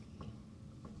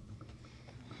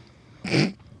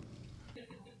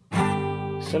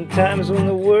Sometimes when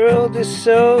the world is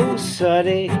so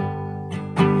sunny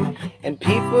and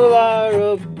people are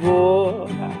a bore,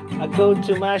 I go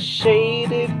to my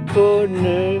shaded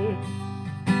corner,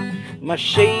 my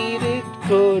shaded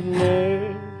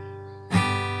corner.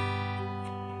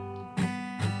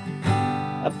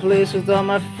 A place with all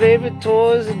my favorite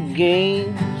toys and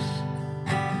games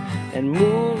and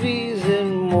movies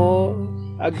and more.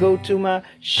 I go to my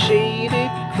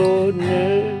shaded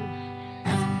corner,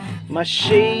 my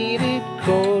shaded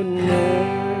corner.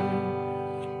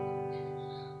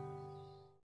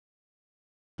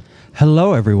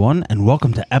 Hello, everyone, and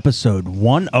welcome to episode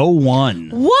 101.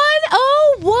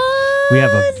 101! We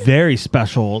have a very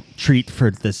special treat for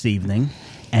this evening,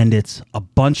 and it's a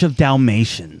bunch of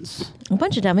Dalmatians. A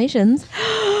bunch of Dalmatians?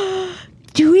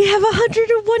 Do we have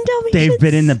 101 Dalmatians? They've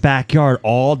been in the backyard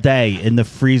all day in the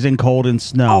freezing cold and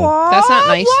snow. Aww, That's not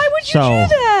nice. Why would you do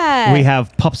that? We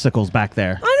have popsicles back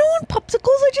there. I don't want popsicles.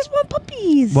 I just want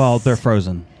puppies. Well, they're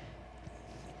frozen.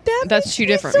 That's two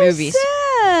different so movies.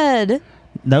 Sad.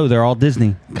 No, they're all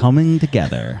Disney coming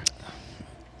together.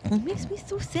 It makes me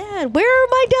so sad. Where are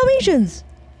my Dalmatians?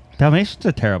 Dalmatians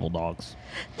are terrible dogs.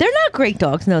 They're not great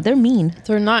dogs. No, they're mean.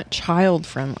 They're not child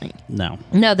friendly. No.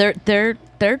 No, they're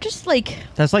just like.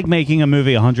 That's like making a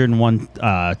movie 101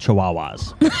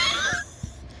 Chihuahuas.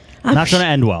 Not going to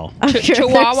end well. I'm sure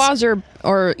Chihuahuas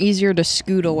are easier to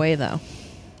scoot away, though.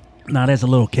 Not as a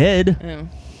little kid. Yeah.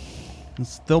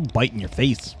 It's still biting your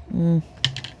face. All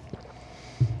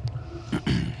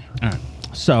right.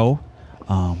 So,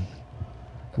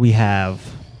 we have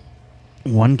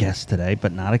one guest today,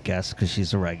 but not a guest because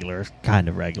she's a regular, kind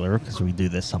of regular, because we do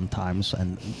this sometimes,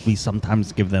 and we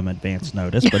sometimes give them advance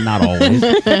notice, but not always.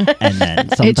 And then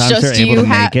sometimes they're able to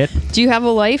make it. Do you have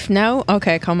a life? No?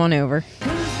 Okay, come on over.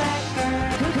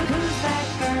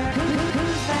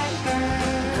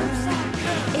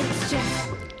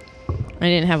 I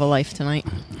didn't have a life tonight.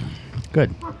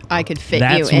 Good. I could fit you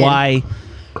That's in. why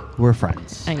we're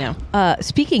friends. I know.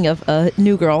 Speaking of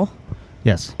New Girl,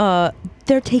 Yes.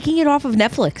 they're taking it off of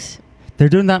Netflix. They're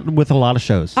doing that with a lot of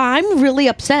shows. I'm really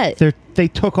upset. They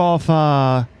took off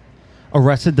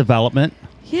Arrested Development.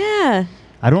 Yeah.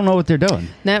 I don't know what they're doing.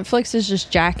 Netflix is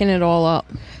just jacking it all up.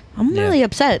 I'm Yeah. really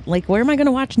upset. Like, where am I going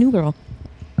to watch New Girl?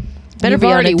 You've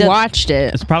on already a watched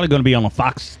it. It's probably going to be on a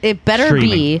Fox. It better streaming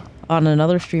be on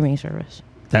another streaming service.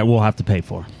 that we'll have to pay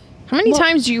for. How many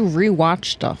times do you rewatch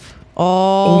stuff?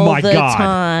 All Oh my the god!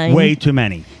 time. Way too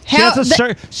many. She How- has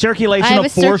a circulation I have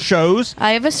of a 4 shows.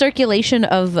 I have a circulation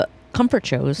of comfort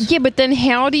shows. Yeah, but then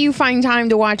how do you find time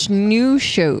to watch new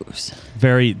shows?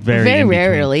 Very, very, Very in between.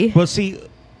 rarely. Well, see,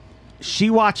 she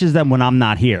watches them when I'm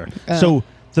not here. So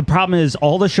the problem is,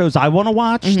 all the shows I want to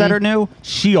watch that are new,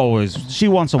 she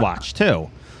wants to watch too.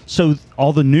 So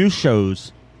all the new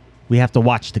shows we have to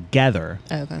watch together.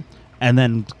 Okay. And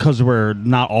then because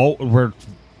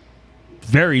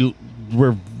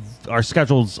our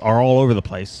schedules are all over the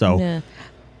place, so Yeah.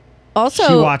 Also,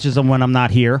 she watches them when I'm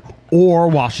not here or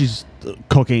while she's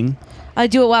cooking. I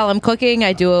do it while I'm cooking.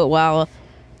 I do it while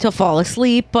to fall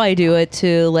asleep. I do it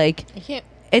to like. I can't.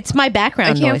 It's my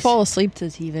background I can't noise. fall asleep to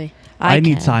TV. I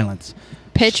need can. silence.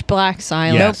 Pitch black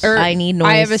silence. Yes. Or I need noise.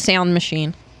 I have a sound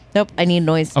machine. Nope. I need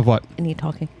noise. Of what? I need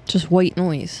talking. Just white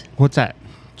noise. What's that?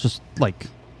 Just like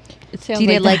It sounds Do you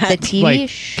need like the that. TV? like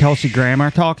Kelsey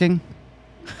Grammer talking.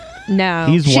 No.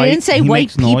 He's She white. didn't say he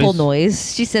white makes people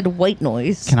noise. She said white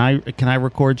noise. Can I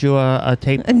record you a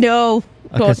tape? No.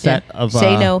 A cassette of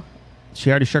Say no. She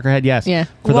already shook her head. Yes. Yeah.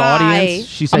 For Why? the audience,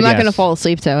 she said I'm not yes. going to fall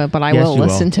asleep to it, but I Yes, will you will.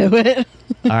 listen to it.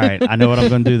 All right. I know what I'm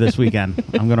going to do this weekend.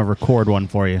 I'm going to record one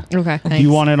for you. Okay. Do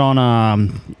you want it on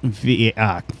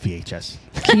VHS?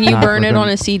 Can you Nah, burn we're it gonna- on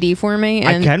a CD for me?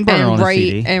 I can burn it on a write,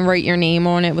 CD. And write your name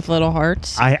on it with little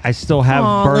hearts. I still have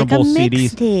Like a burnable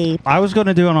CDs. mixtape. I was going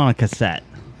to do it on a cassette.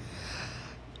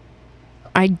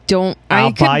 I don't. I'll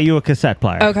I could, buy you a cassette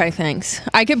player. Okay, thanks.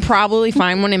 I could probably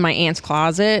find one in my aunt's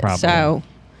closet. Probably. So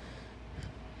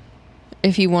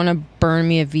if you want to burn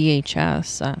me a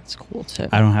VHS, that's cool too.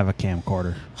 I don't have a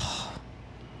camcorder.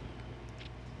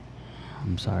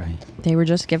 I'm sorry. They were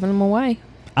just giving them away.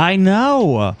 I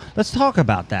know. Let's talk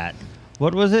about that.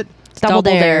 What was it? Double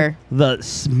Dare.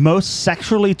 The most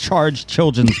sexually charged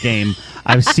children's game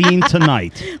I've seen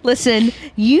tonight. Listen,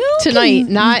 you Tonight,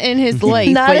 can- not in his life,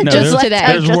 Not but in No, just there's- today.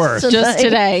 there's worse. Just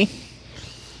today.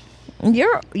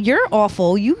 You're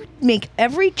awful. You make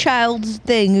every child's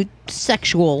thing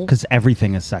sexual. Because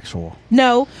everything is sexual.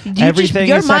 No, Everything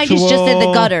your is mind is just in the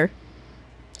sexual. gutter.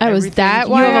 Oh, is Everything- that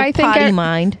You why have a I think potty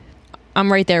mind.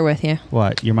 I'm right there with you.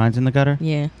 What? Your mind's in the gutter?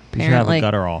 Yeah, You should have apparently. a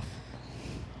gutter off.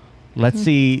 Let's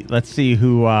see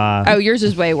who. Oh, yours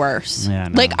is way worse. Yeah, I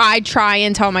know. Like I try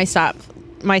and tell myself,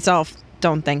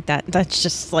 don't think that. That's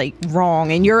just like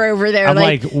wrong. And you're over there I'm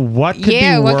like, what could be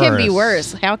yeah, worse? what can be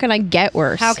worse? How can I get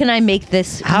worse? How can I make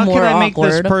this How more can I make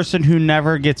awkward? this person who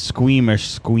never gets squeamish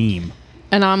scream?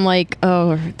 And I'm like,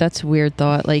 oh, that's a weird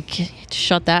thought. Like,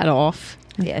 shut that off.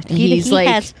 Yeah, And he's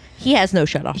like, he has no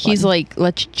shut off. he's button. like,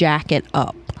 let's jack it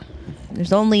up.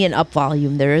 There's only an up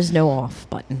volume. There is no off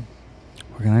button.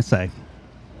 What can I say?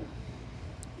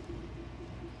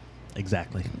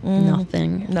 Exactly.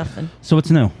 Nothing. Nothing. So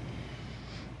what's new?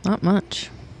 Not much.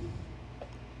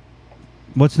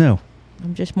 What's new?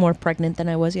 I'm just more pregnant than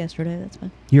I was yesterday. That's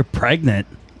fine. You're pregnant.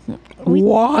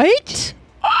 What?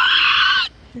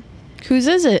 Whose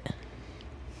is it?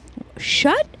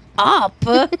 Shut up.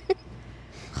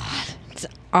 It's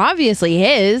obviously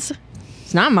his.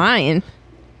 It's not mine.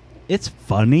 It's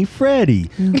Funny Freddy.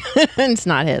 It's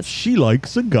not his. She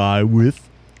likes a guy with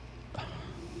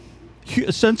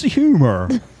a sense of humor.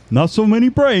 Not so many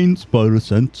brains, but a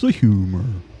sense of humor.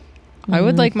 I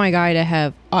would like my guy to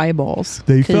have eyeballs.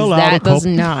 They 'cause fell out that does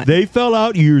not. They fell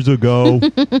out years ago.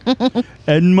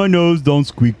 And my nose don't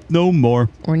squeak no more.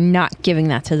 We're not giving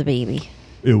that to the baby.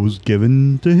 It was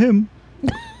given to him.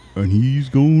 And he's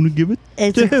going to give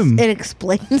it to him. It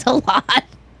explains a lot.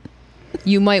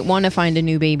 You might want to find a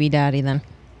new baby daddy then.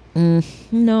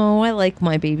 No, I like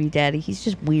my baby daddy. He's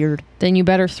just weird. Then you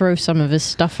better throw some of his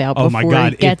stuff out Oh before my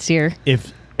God. he gets here.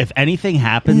 If anything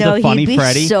happened No, to Funny he'd be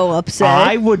Freddy, so upset.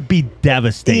 I would be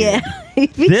devastated. Yeah.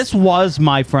 He'd be This was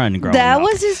my friend growing that up.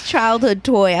 was his childhood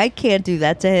toy. I can't do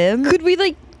that to him. Could we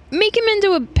like make him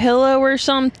into a pillow or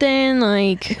something?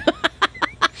 Like,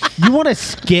 You want to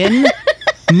skin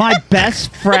my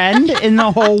best friend in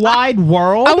the whole wide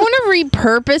world? I want to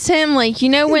repurpose him. Like, you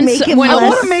know when Make him I less-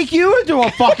 want to make you into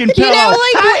a fucking pillow. know,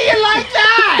 like- How do you like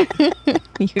that?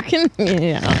 you can,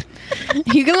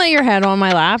 you can lay your head on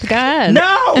my lap. Go ahead.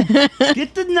 No!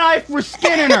 Get the knife. We're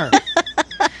skinning her.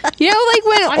 You know, like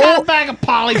when I got a bag of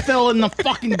polyfill in the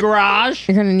fucking garage.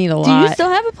 you're gonna need a Do lot. you still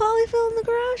have a polyfill in the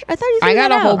garage? I thought you threw I got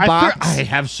that a whole out. box. I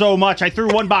have so much. I threw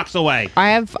one box away. I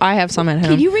have some at home.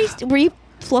 Can you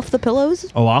re-fluff the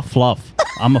pillows? Oh, I'll fluff.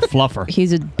 I'm a fluffer.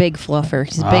 He's a big fluffer.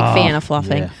 He's a big fan of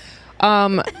fluffing.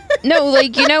 yeah. No,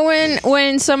 like, you know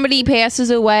when somebody passes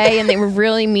away and they were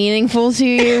really meaningful to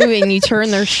you and you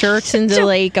turn their shirts into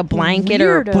like a blanket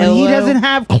or a weirdo. But pillow. he doesn't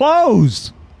have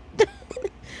clothes.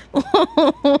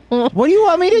 What do you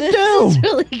want me to This do? is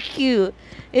really cute.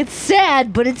 It's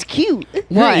sad, but it's cute. You're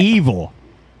What? evil.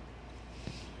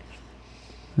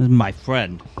 This is my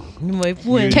friend. My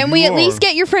friend. Can we at You least are.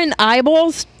 get your friend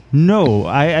eyeballs? No,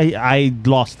 I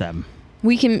lost them.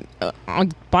 We can. I'll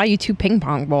buy you 2 ping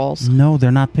pong balls. No,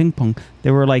 they're not ping pong.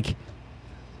 They were like,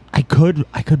 I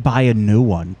could buy a new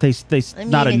one. They I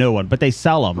not a mean, new one, but they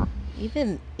sell them.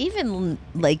 Even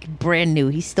like brand new,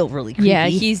 he's still really creepy. Yeah,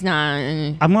 he's not.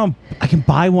 I can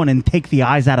buy one and take the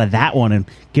eyes out of that one and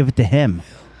give it to him.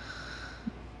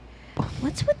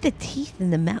 What's with the teeth in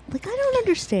the mouth? Like, I don't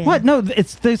understand. What? No,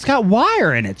 it's got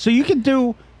wire in it, so you can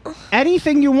do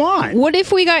anything you want. What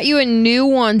if we got you a new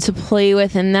one to play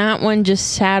with and that one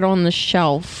just sat on the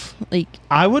shelf? Like,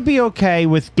 I would be okay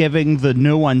with giving the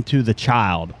new one to the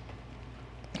child,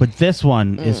 but this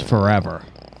one is forever.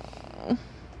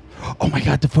 Oh my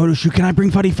God, the photo shoot. Can I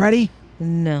bring Funny Freddy?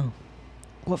 No.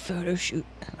 what photo shoot?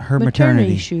 Her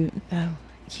maternity. shoot. Oh,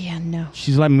 yeah, no.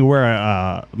 She's letting me wear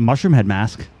a mushroom head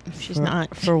mask. She's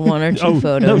not. For 1 or 2 Oh,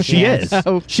 photos. no, she yes. is.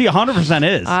 Oh. She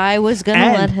 100% is. I was gonna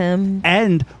And- let him.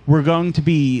 And we're going to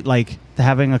be like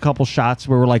having a couple shots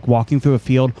where we're like walking through a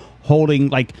field holding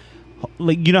like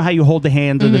you know how you hold the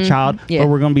hand of the child, Yeah. but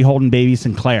we're going to be holding baby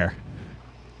Sinclair.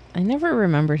 I never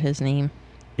remembered his name.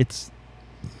 It's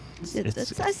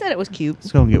I said it was cute.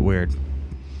 it's going to get weird.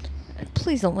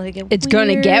 Please don't let it get It's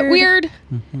gonna get weird.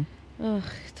 Ugh.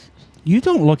 You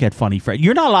don't look at Funny Fred.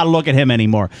 You're not allowed to look at him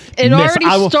anymore. It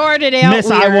already started out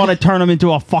Miss, I weird. want to turn him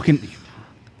into a fucking.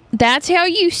 That's how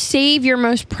you save your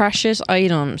most precious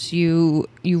items. You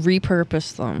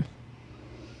repurpose them.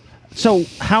 So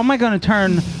how am I going to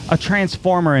turn a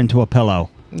transformer into a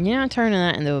pillow? You're not turning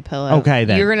that into a pillow. Okay,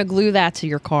 then. You're gonna glue that to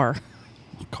your car.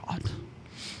 Oh, God.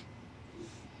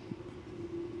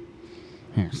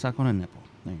 Here, suck on a nipple.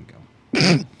 There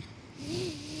you go.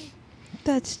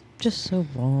 That's just so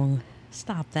wrong.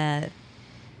 Stop that.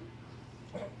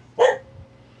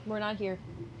 We're not here.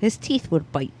 His teeth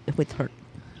would bite. It would hurt.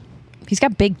 He's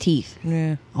got big teeth.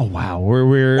 Yeah. Oh wow,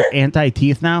 we're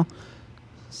anti-teeth now.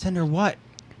 Send her what?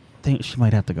 Think she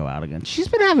might have to go out again. She's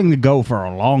been having to go for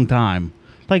a long time.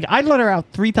 Like I let her out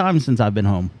 3 times since I've been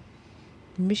home.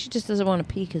 Maybe she just doesn't want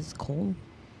to pee because it's cold.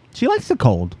 She likes the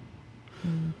cold.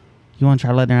 You want to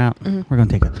try letting her out? We're gonna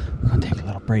take a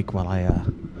little break while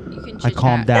I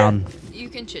calm down You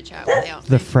can chit chat without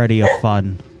the me. Freddy of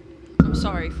fun. I'm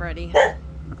sorry, Freddie. All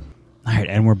right,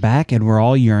 and we're back, and we're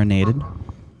all urinated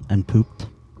and pooped.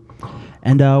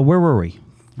 And where were we?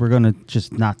 We're gonna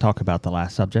just not talk about the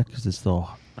last subject because it still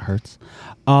hurts.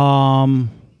 Have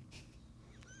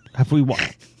we?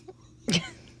 There's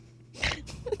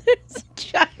a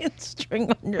giant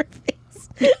string on your face.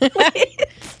 Wait,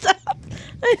 stop.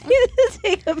 I need to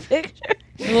take a picture.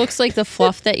 It looks like the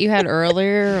fluff that you had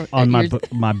earlier On my your,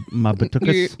 my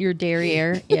batucas. your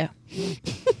derriere. Yeah.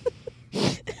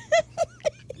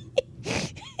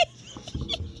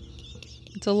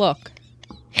 It's a look.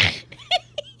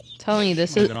 Telling you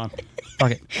this is Get on.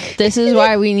 Fuck it. this is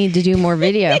why we need to do more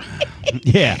video.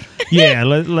 Yeah.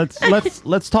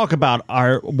 Let's talk about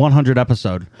our 100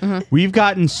 episode. We've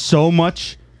gotten so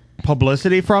much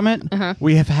publicity from it.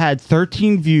 We have had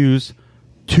 13 views,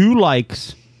 2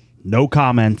 likes, no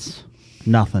comments,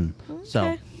 nothing.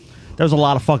 So that was a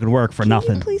lot of fucking work for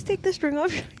nothing. Please take the string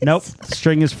off. Nope.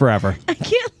 String is forever. I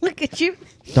can't look at you.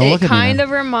 Don't It look at me. kind now. of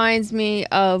reminds me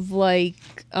of like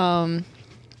Attila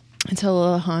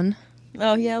the Hun.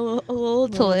 Oh yeah, a little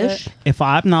Tilish. If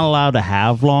I'm not allowed to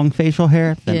have long facial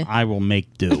hair, then Yeah. I will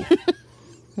make do.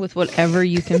 With whatever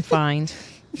you can find.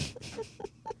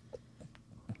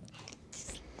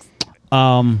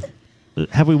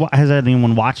 Has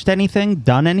anyone watched anything?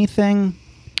 Done anything?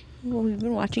 Well, we've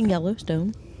been watching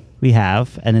Yellowstone. We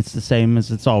have, and it's the same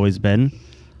as it's always been.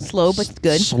 Slow but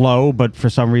good. Slow, but for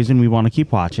some reason we want to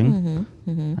keep watching.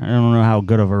 I don't know how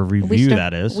good of a review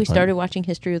that is. We but started watching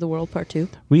History of the World Part 2.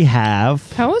 We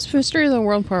have. How was History of the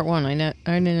World Part 1? I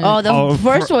didn't. Oh, the Oh,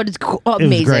 first one is It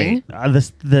amazing.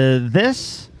 was great.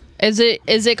 This. Is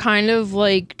it kind of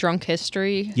like Drunk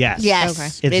History? Yes.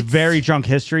 Yes. It's very drunk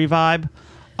history vibe.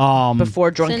 Before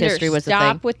Drunk Cinder, History was a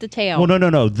stop thing. with the tail. Well,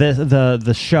 no.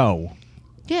 The show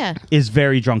Yeah. is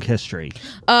very drunk history.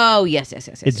 Oh, yes.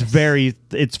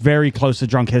 It's very close to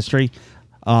drunk history.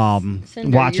 Cinder,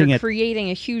 Watching you're it, creating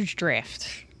a huge draft.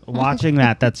 watching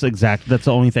that's the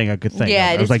only thing I could think Yeah,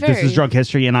 of. it I was is like, this very- is drunk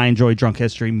history, and I enjoyed drunk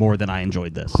history more than I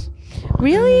enjoyed this.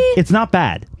 Really? It's not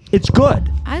bad. It's good.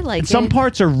 I like And some it.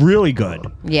 parts are really good,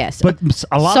 Yes. but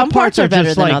a lot Some of parts are better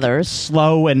just than like others.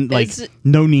 slow and like Is it-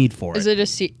 no need for Is it.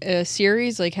 it a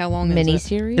series? Like how long is it?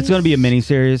 Miniseries? It's going to be a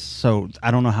miniseries, so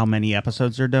I don't know how many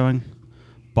episodes they're doing,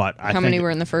 but I How think many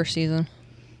were in the first season?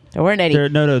 There weren't any.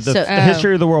 No. The So-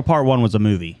 History of the World Part 1 was a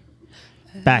movie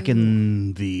back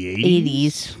in the 80s.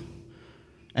 80s.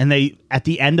 And they at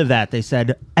the end of that they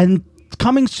said, and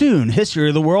coming soon, History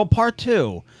of the World Part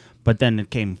 2. But then it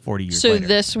came 40 years So later.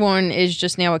 this one is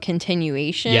just now a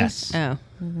continuation? Yes. Oh.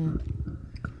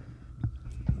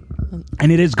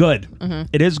 And it is good.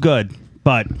 It is good,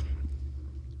 but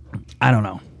I don't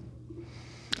know.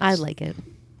 I like it.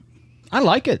 I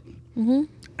like it.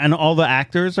 And all the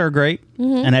actors are great,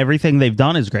 and everything they've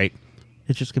done is great.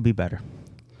 It just could be better.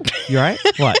 You all right?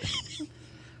 What?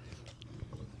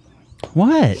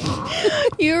 What?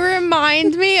 You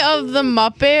remind me of the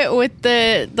Muppet with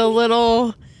the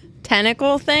little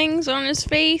tentacle things on his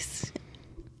face.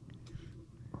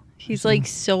 He's like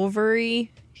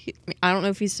silvery. I don't know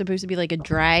if he's supposed to be like a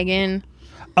dragon.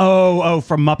 Oh,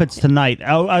 from Muppets Tonight.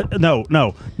 Oh,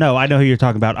 no. I know who you're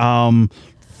talking about.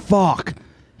 Fuck.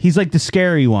 He's like the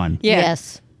scary one. Yeah.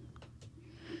 Yes.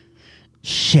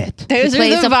 Shit. Those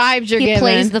He are the vibes you're he giving.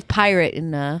 plays the pirate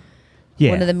in Yeah.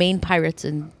 one of the main pirates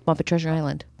in Muppet Treasure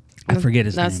Island. I forget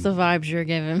his That's name. the vibes you're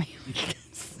giving me.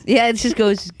 Yeah, it just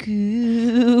goes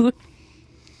goo.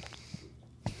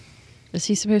 Is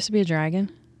he supposed to be a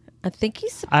dragon? I think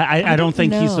he's. I don't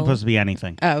think he's know. supposed to be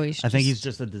anything. Oh, he's I think just- he's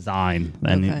just a design,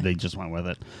 and Okay. they just went with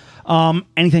it.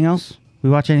 Anything else? We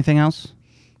watch anything else?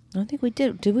 I don't think we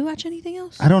did. Did we watch anything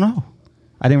else? I don't know.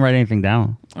 I didn't write anything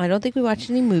down. I don't think we watched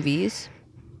any movies.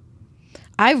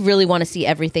 I really want to see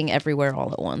Everything Everywhere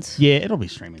All at Once. Yeah, it'll be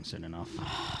streaming soon enough.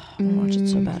 I watched it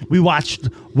so bad. We watched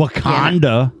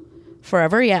Wakanda.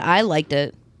 Forever, yeah, I liked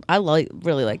it. I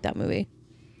really like that movie.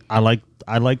 I like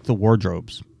the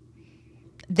wardrobes.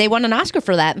 They won an Oscar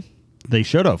for that. They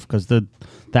should have, because the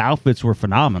outfits were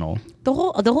phenomenal. The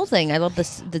whole thing. I love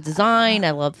the design.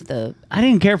 I love the. I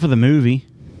didn't care for the movie.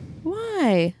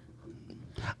 Why?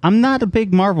 I'm not a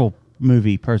big Marvel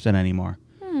movie person anymore.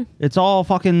 It's all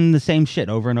fucking the same shit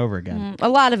over and over again. A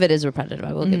lot of it is repetitive.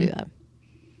 I will give you that.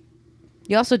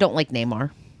 You also don't like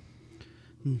Neymar.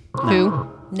 Who?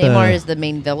 Neymar is the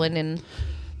main villain in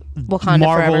Wakanda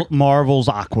Forever. Marvel's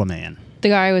Aquaman. The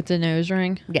guy with the nose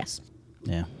ring? Yes,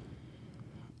 Yeah.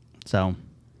 So,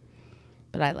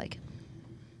 but I like it.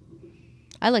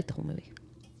 I like the whole movie.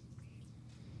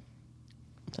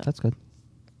 That's good.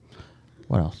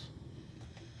 What else?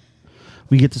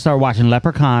 We get to start watching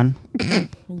Leprechaun.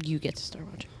 You get to start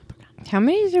watching. How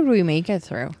many did we make it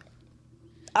through?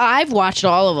 I've watched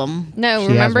all of them. No, She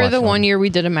has remember watched the all. one year we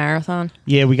did a marathon?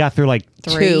 Yeah, we got through like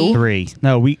Two. three.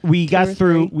 No, we got or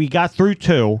through. three? We got through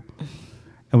two,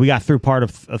 and we got through part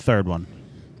of a third one.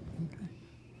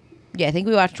 Yeah, I think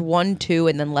we watched 1, 2,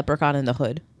 and then Leprechaun in the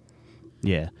Hood.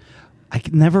 Yeah, I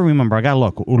can never remember. I gotta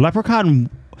look. Leprechaun.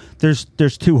 There's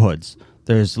two hoods.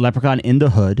 There's Leprechaun in the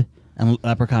Hood and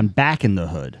Leprechaun back in the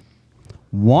Hood.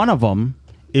 One of them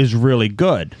is really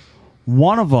good.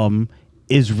 One of them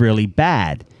is really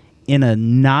bad in a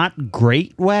not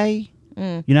great way.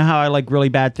 You know how I like really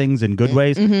bad things in good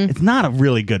ways? It's not a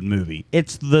really good movie.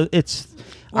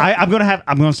 I'm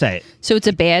gonna say it. So it's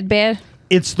a bad?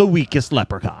 It's the weakest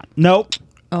Leprechaun. Nope.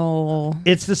 Oh.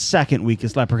 It's the second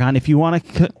weakest Leprechaun. If you want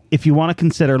to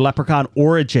consider Leprechaun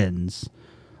Origins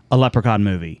a Leprechaun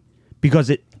movie, because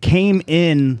it came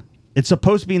in, it's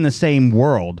supposed to be in the same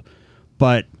world,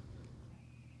 but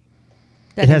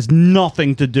it has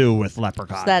nothing to do with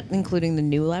Leprechaun. Is that including the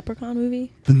new Leprechaun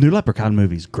movie? The new Leprechaun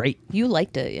movie's great. You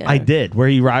liked it, yeah. I did, where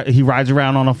he rides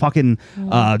around on a fucking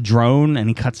drone and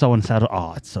he cuts someone's head.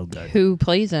 Oh, it's so good. Who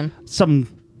plays him? Some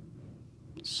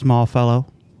small fellow.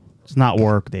 It's not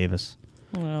Warwick Davis,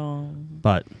 Oh.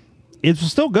 but it was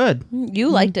still good. You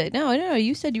liked it. No, I know.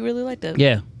 You said you really liked it.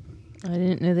 Yeah. I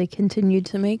didn't know they continued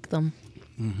to make them.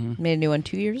 Made a new one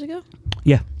 2 years ago?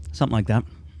 Yeah, something like that.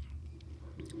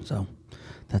 So,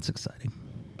 that's exciting.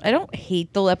 I don't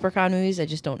hate the Leprechaun movies. I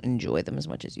just don't enjoy them as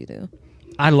much as you do.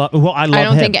 I love I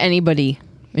don't him. think anybody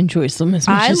enjoys them as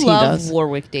much I as he love does.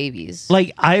 Warwick Davies.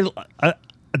 Like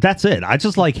that's it. I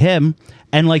just like him,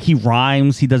 and like he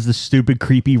rhymes. He does the stupid,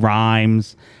 creepy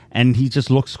rhymes, and he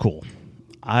just looks cool.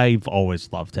 I've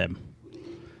always loved him.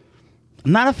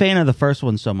 I'm not a fan of the first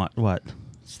one so much. What?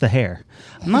 It's the hair.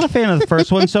 I'm not a fan of the first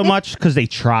one so much because they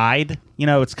tried. You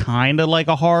know, it's kind of like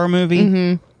a horror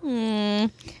movie.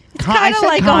 It's kind of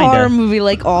like a horror movie,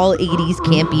 like all 80s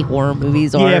campy horror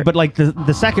movies are. Yeah, but like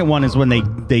the second one is when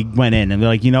they went in and they're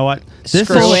like, you know what?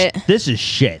 Screw it. This is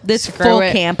shit. this Screw full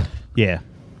it. camp. Yeah.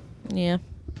 Yeah.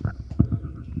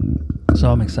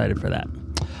 So I'm excited for that.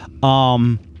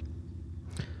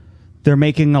 They're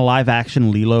making a live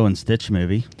action Lilo and Stitch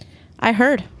movie. I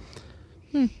heard.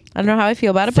 I don't know how I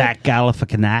feel about it, Zach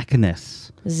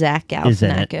Galifianakis. but Zach is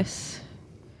in it. Galifianakis.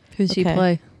 Who's he Okay.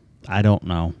 play? I don't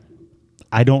know.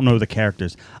 I don't know the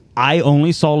characters. I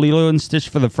only saw Lilo and Stitch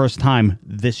for the first time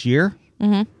this year.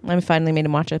 I finally made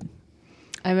him watch it.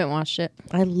 I haven't watched it.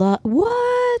 I love...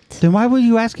 What? Then why were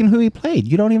you asking who he played?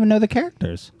 You don't even know the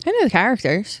characters. I know the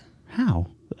characters. How?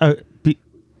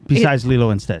 Besides Lilo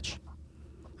and Stitch.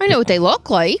 I know what they look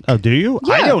like. Oh, do you?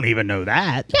 I Yeah. don't even know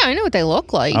that. Yeah, I know what they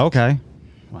look like. Okay.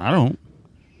 I don't.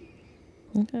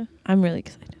 Okay. I'm really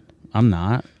excited. I'm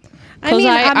not. I mean,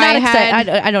 I'm not I excited.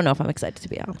 I don't know if I'm excited, to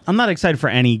be honest. I'm not excited for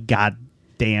any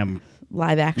goddamn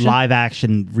Live action. live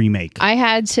action remake. I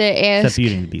had to Except ask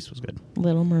Beauty and the Beast was good.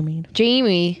 Little Mermaid.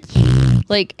 Jamie,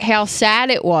 like, how sad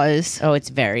it was. Oh, it's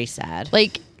very sad.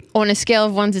 Like, on a scale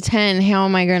of 1 to 10, how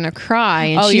am I going to cry?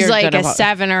 And Oh, she's you're like gonna- a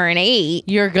 7 or an 8.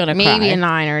 You're gonna maybe cry. a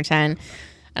 9 or a 10.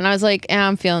 And I was like,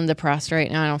 I'm feeling depressed right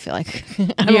now. I don't feel like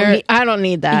You're- I don't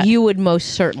need that. You would most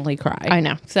certainly cry. I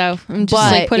know. So I'm just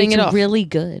but like putting it's it off. really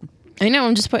good. I know.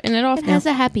 I'm just putting it off It now. has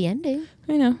a happy ending.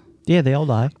 I know. Yeah, they all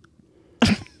die.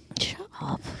 Shut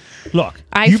up. Look.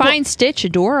 I you find Stitch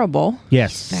adorable.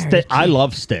 yes, Very I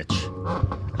love Stitch.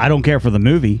 I don't care for the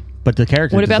movie, but the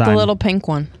character What about the design- little pink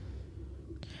one?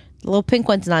 The little pink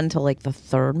one's not until like the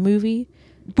third movie.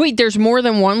 Wait, there's more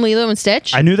than one Lilo and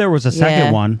Stitch? I knew there was a second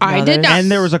Yeah. one. I No, did there's- not.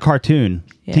 And there was a cartoon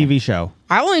Yeah. TV show.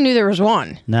 I only knew there was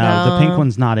one. No, the pink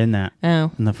one's not in that.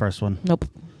 Oh. In the first one. Nope.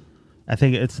 I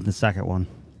think it's in the second one.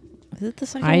 Is it the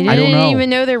second I one? don't didn't know. even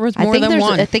know there was I more think than there's.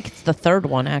 one. I think it's the third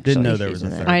one. Actually, Didn't know there was a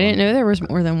She's in third. it. I didn't know there was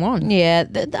more than one. Yeah,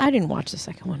 I didn't watch the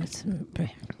second one. It's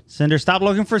Cinder, stop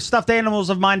looking for stuffed animals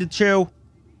of mine to chew.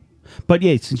 But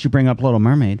yeah, since you bring up Little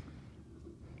Mermaid,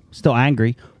 still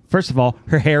angry. First of all,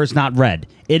 her hair is not red.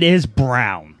 It is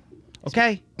brown.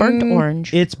 Okay? burnt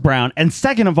orange. It's brown. And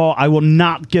second of all, I will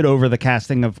not get over the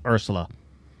casting of Ursula.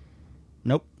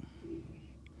 Nope.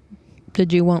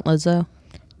 Did you want Lizzo?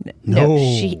 No.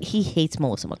 he hates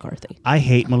Melissa McCarthy. I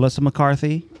hate Melissa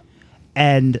McCarthy.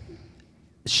 And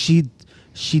she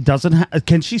doesn't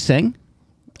can she sing?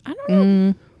 I don't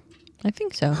know. I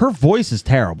think so. Her voice is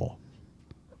terrible.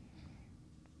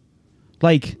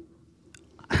 Like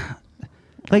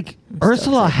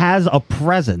Ursula has a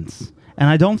presence, and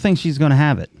I don't think she's going to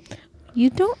have it. You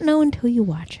don't know until you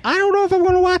watch it. I don't know if I'm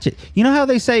going to watch it. You know how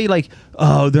they say, like,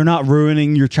 oh, they're not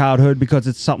ruining your childhood because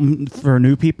it's something for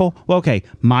new people? Well, okay,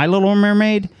 My Little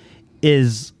Mermaid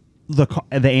is the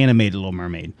animated Little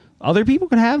Mermaid. Other people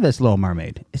could have this Little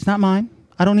Mermaid. It's not mine.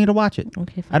 I don't need to watch it.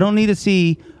 Okay, fine. I don't need to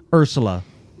see Ursula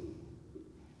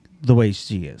the way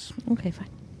she is. Okay, fine.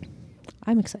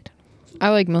 I'm excited. I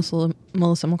like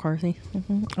Melissa McCarthy.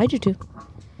 I do too.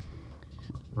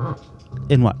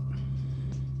 In what?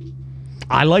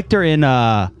 I liked her in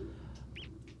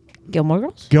Gilmore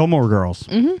Girls? Gilmore Girls.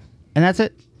 Mm-hmm. And that's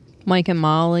it? Mike and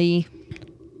Molly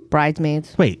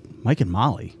Bridesmaids. Wait, Mike and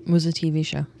Molly? was a TV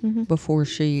show before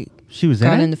she She was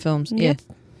got in it? into films. Yep.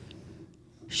 Yeah.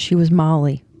 She was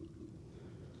Molly.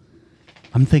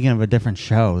 I'm thinking of a different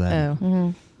show then.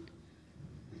 Oh.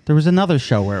 There was another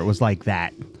show where it was like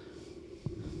that.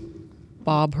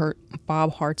 Bob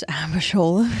Hart's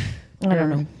Abishola. I don't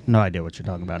know. No idea what you're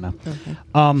talking about now.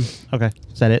 Okay. Okay.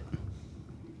 Is that it?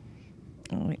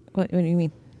 Oh, wait, what do you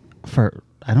mean?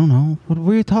 I don't know. What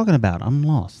were you talking about? I'm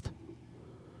lost.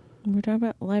 We're talking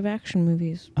about live action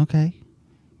movies. Okay.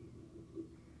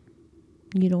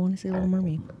 You don't want to say Little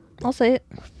Mermaid. I'll say it.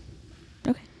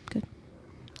 Okay, good.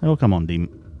 It'll come on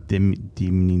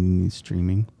Demon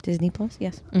streaming. Disney Plus,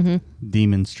 yes.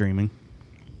 Demon streaming.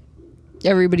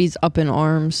 Everybody's up in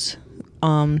arms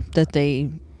that they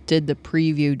did the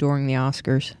preview during the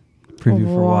Oscars Preview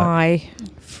for what? Why?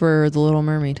 for The Little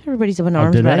Mermaid. Everybody's up in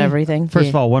arms did about they? everything. First Yeah.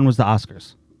 of all, when was the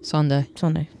Oscars? Sunday.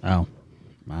 Sunday. Oh,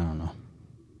 I don't know.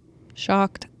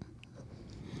 Shocked.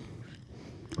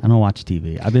 I don't watch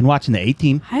TV. I've been watching the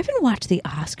A-Team. I haven't watched the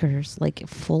Oscars like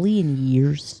fully in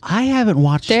years. I haven't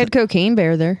watched. They had Cocaine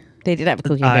Bear there. They did have a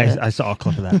Cocaine Bear. I saw a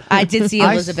clip of that. I did see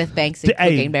I Elizabeth Banks in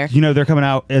Hey, Cocaine Bear. You know they're coming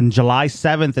out, and July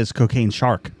 7th is Cocaine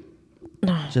Shark.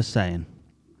 Just saying.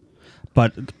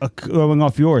 But going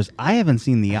off yours, I haven't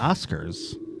seen the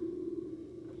Oscars.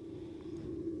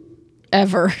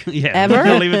 Ever. Yeah, Ever?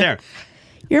 I'll leave it there.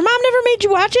 Your mom never made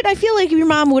you watch it? I feel like your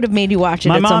mom would have made you watch it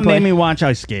My at some mom point. made me watch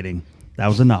ice skating. That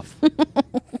was enough.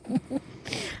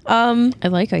 I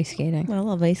like ice skating. I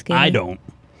love ice skating. I don't.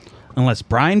 Unless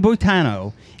Brian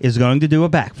Boitano is going to do a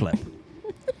backflip.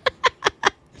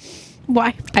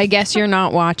 Why? I guess you're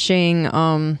not watching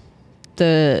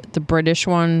the British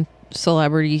one,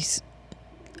 Celebrities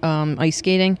ice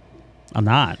skating. I'm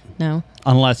not. No.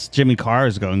 Unless Jimmy Carr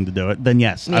is going to do it, then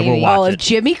yes, I will Maybe. watch Oh, if it.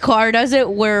 Jimmy Carr does it,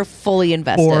 we're fully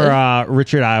invested. Or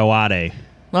Richard Iowade.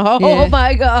 oh Yeah.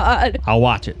 my God. I'll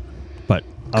watch it. But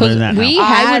other than that, we- no. I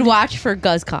had- would watch for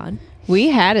GuzzCon. We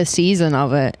had a season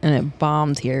of it and it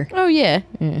bombed here. Oh, yeah.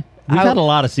 Yeah. We've had a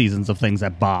lot of seasons of things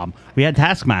that bomb. We had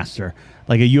Taskmaster,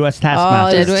 like a U.S.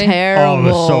 Taskmaster. Oh, it's Did we? terrible. Oh,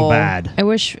 it was so bad. I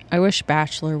wish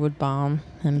Bachelor would bomb.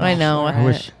 And I know.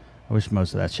 Bachelorette. I wish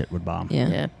most of that shit would bomb. Yeah.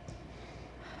 Yeah.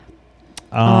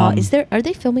 Um, Are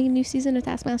they filming a new season of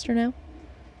Taskmaster now?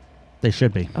 They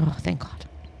should be. Oh, thank God.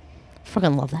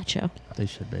 Fucking love that show. They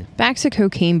should be. Back to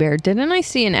Cocaine Bear. Didn't I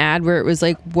see an ad where it was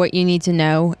like what you need to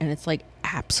know, and it's like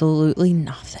absolutely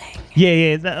nothing.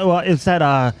 Yeah. Well, it's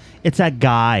that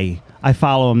guy. I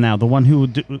follow him now. The one who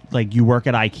would do, like, you work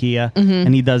at IKEA,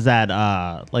 and he does that.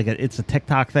 It's a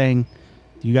TikTok thing.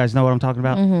 Do you guys know what I'm talking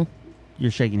about?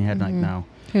 You're shaking your head like no.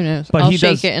 Who knows? But I'll he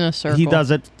shake does, it in a circle. He does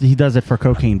it. He does it for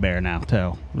Cocaine Bear now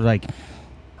too. Like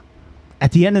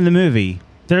at the end of the movie,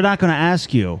 they're not going to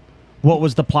ask you what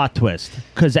was the plot twist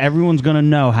because everyone's going to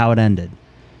know how it ended.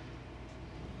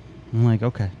 I'm like,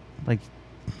 okay, like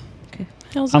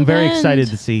How's I'm it very end? excited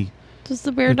to see Does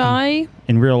the bear die?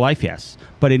 in real life. Yes,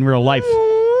 but in real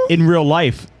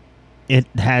life, it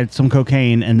had some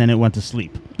cocaine and then it went to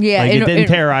sleep. Yeah, like, it didn't in-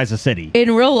 terrorize a city.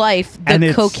 In real life, And the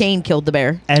it's- cocaine killed the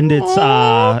bear. And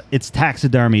it's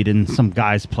taxidermied in some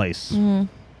guy's place.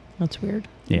 That's weird.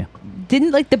 Yeah.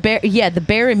 Didn't like the bear. Yeah, the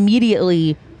bear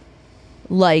immediately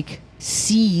like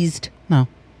seized No,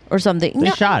 or something. they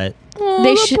No, shot it. Oh,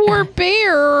 They the should- poor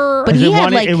bear. But he it had,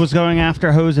 wanted- like- it was going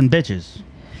after hoes and bitches.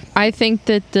 I think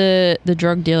that the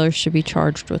drug dealers should be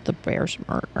charged with the bear's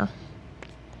murder.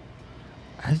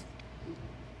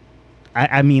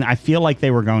 I mean, I feel like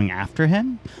they were going after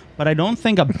him, but I don't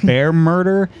think a bear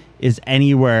murder is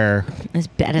anywhere as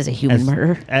bad as a human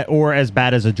murder. or as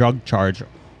bad as a drug charge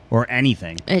or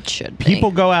anything. It should be.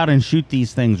 People go out and shoot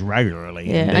these things regularly.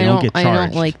 Yeah, and they I don't get I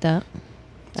charged. don't like that.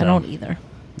 I don't either.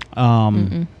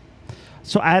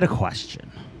 So I had a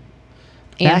question.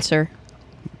 Answer.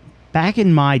 Back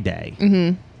in my day,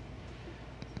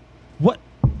 what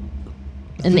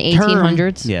In the term-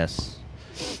 1800s? Yes.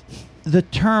 The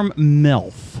term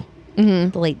MILF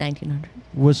The late 1900s.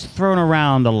 was thrown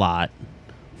around a lot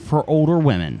for older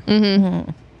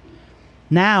women.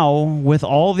 Now, with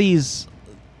all these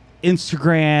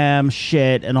Instagram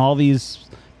shit and all these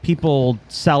people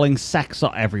selling sex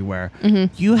everywhere.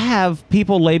 You have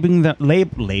people labeling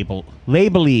themselves.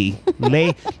 Labeling.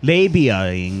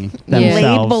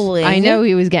 I know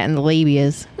he was getting the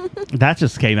labias. That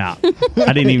just came out.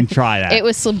 I didn't even try that. It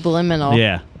was subliminal.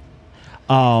 Yeah.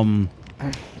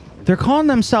 They're calling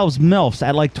themselves MILFs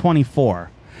at like 24.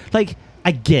 Like,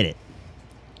 I get it.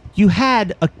 You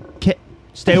had a kid.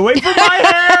 Stay away from my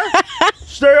hair.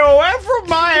 Stay away from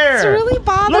my hair. It's really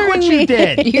bothering Look what me. you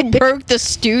did. You broke the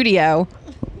studio.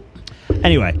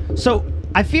 Anyway, so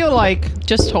I feel like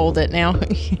Just hold it now.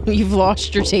 You've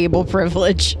lost your table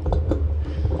privilege.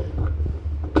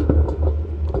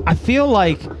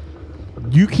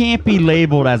 you can't be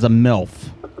labeled as a MILF.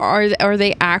 Are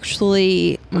they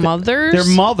actually mothers?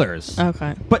 They're mothers.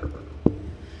 Okay. But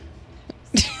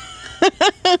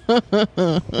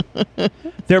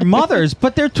they're mothers,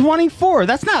 but they're 24.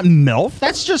 That's not MILF.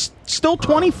 That's just still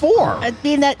 24. I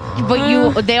mean that,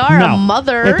 but they are No, a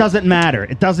mother. It doesn't matter.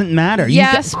 It doesn't matter.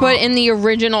 Yes, but in the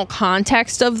original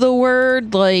context of the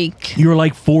word, like You're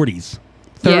like 40s.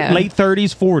 Yeah. Late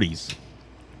 30s, 40s.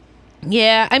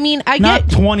 Yeah, I mean, I Not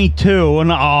get. 22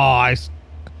 and I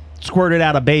squirted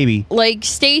out a baby.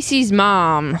 Stacy's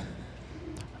mom.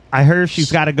 I heard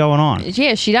she's got it going on.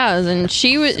 Yeah, she does, and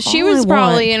she was all I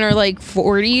probably want. in her like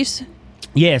 40s.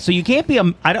 Yeah, so you can't be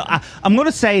I'm going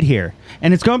to say it here,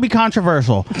 and it's going to be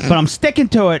controversial, but I'm sticking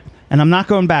to it, and I'm not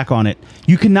going back on it.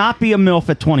 You cannot be a MILF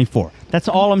at 24. That's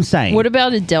all I'm saying. What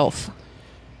about a DILF?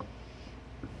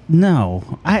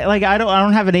 No, I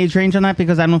don't have an age range on that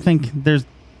because I don't think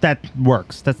that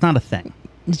works. That's not a thing.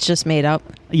 It's just made up.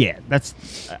 Yeah,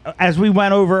 that's as we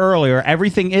went over earlier.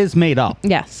 Everything is made up.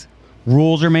 Yes.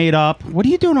 Rules are made up. What are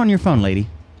you doing on your phone, lady?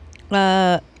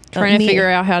 Trying to figure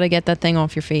out how to get that thing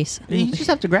off your face. You just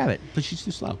have to grab it, but she's too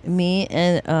slow. Me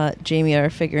and Jamie are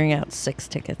figuring out 6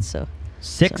 tickets. So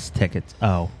 6 tickets.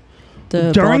 Oh,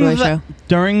 The during Broadway the show.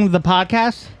 during the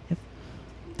podcast.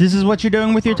 This is what you're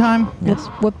doing with your time? yes.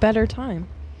 What better time?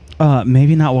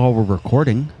 Maybe not while we're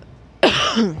recording.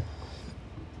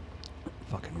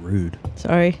 Fucking rude.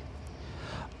 Sorry,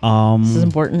 this is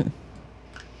important.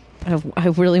 I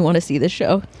really want to see this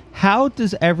show. How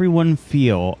does everyone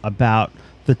feel about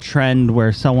the trend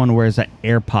where someone wears an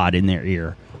AirPod in their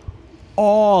ear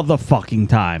all the fucking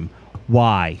time?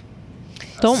 Why?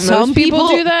 Don't Some most people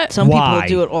do that? Some Why? people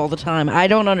do it all the time. I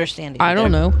don't understand it. I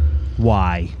don't either. know.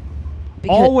 Why?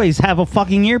 Because- Always have a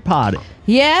fucking AirPod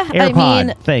Yeah, AirPod I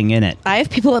mean, thing in it. I have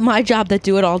people at my job that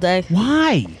do it all day.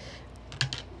 Why?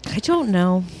 I don't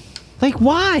know. Like,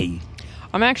 why?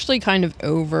 I'm actually kind of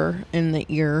over in the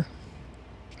ear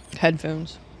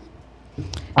headphones.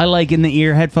 I like in the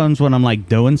ear headphones when I'm like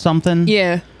doing something.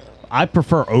 Yeah. I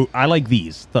prefer. I like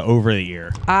these, the over the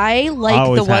ear. I like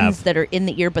always the ones have. that are in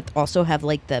the ear, but also have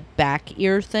like the back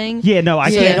ear thing. Yeah, no, I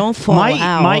So can't. they don't fall my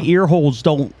out. my ear holes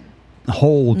don't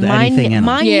hold Mine, anything in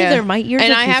mine them. either. My ears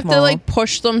and are I too have small. to like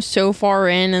push them so far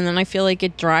in, and then I feel like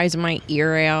it dries my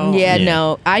ear out. Yeah, Yeah.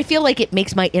 no. I feel like it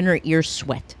makes my inner ear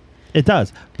sweat. It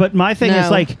does. But my thing is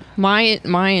No. like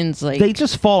mine's like they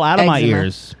just fall out of my eczema.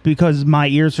 ears because my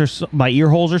ear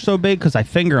holes are so big because I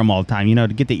finger them all the time. You know,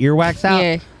 to get the earwax out.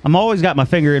 Yeah. I'm always got my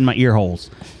finger in my ear holes,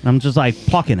 and I'm just like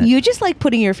plucking it. You just like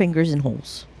putting your fingers in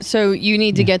holes. So you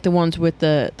need to get the ones with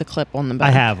the clip on the back.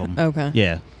 I have them. Okay.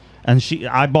 Yeah. And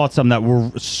I bought some that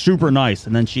were super nice,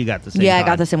 and then she got the same. Yeah, I kind.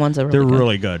 got the same ones that were They're really good.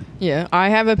 really good. Yeah, I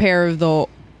have a pair of the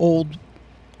old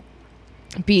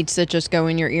Beats that just go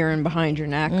in your ear and behind your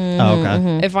neck. Oh,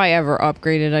 okay. If I ever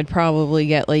upgraded, I'd probably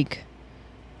get like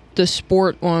the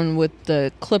sport one with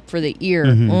the clip for the ear.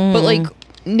 Mhm. But like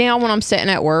now when I'm sitting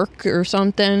at work or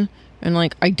something and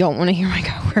like I don't want to hear my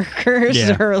coworkers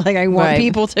Yeah. or like I want Right.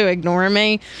 people to ignore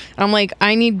me, I'm like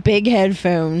I need big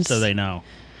headphones. So they know.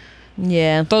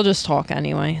 Yeah. They'll just talk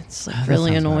anyway. It's like That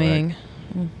really sounds about right. annoying.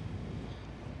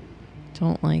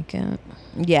 Don't like it.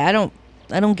 Yeah,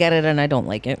 I don't get it and I don't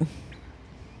like it.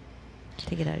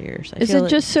 Take it out of your ears. I Is feel it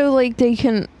just so like they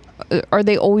can? Are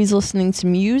they always listening to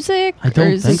music? I don't or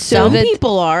is think it so. so some that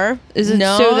people are. is it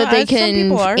No, so that they some can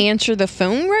people are. answer the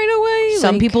phone right away?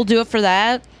 Some Like- people do it for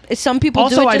that. Some people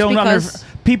Also, do it I just don't because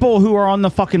people who are on the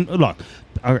fucking look.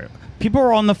 People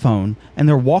are on the phone and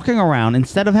they're walking around.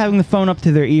 Instead of having the phone up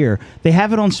to their ear, they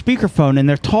have it on speakerphone and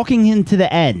they're talking into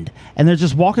the end. And they're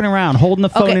just walking around holding the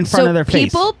phone in front of their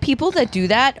face. People that do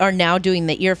that are now doing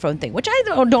the earphone thing, which I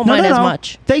don't mind as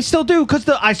much. They still do because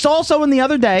I saw someone the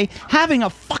other day having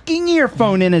a fucking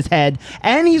earphone in his head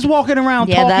and he's walking around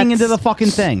Yeah, talking that's- into the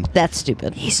fucking thing. That's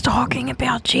stupid. He's talking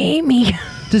about Jamie.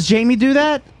 Does Jamie do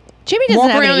that? Jamie doesn't Walk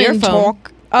have around an and earphone.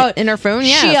 talk in her phone.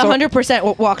 Yeah, She so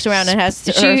 100% walks around and has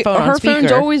her phone on her speaker.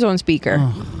 phone's always on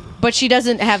speaker. But she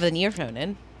doesn't have an earphone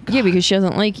in. Yeah, because she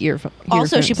doesn't like earphones.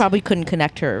 Also, she probably couldn't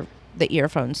connect the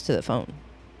earphones to the phone.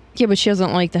 Yeah, but she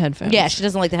doesn't like the headphones. Yeah, she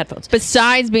doesn't like the headphones.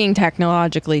 Besides being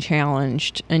technologically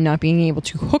challenged and not being able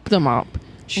to hook them up,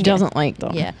 she doesn't like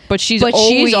them. Yeah. But she's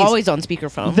always on Oh.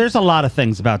 speakerphone. There's a lot of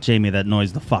things about Jamie that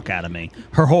annoys the fuck out of me.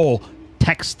 Her whole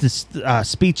text to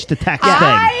speech to text thing.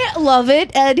 I love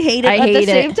it and hate it I at the hate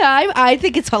same it. time. I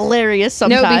think it's hilarious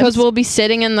sometimes. No, because we'll be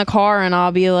sitting in the car and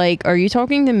I'll be like, "Are you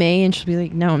talking to me?" And she'll be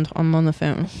like, "No, I'm on the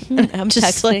phone." I'm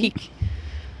Just texting. like,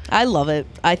 I love it.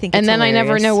 I think and it's then I never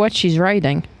hilarious. know what she's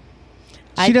writing.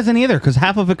 She doesn't either because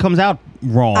half of it comes out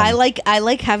wrong. I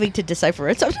like having to decipher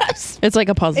it sometimes. It's like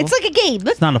a puzzle. It's like a game.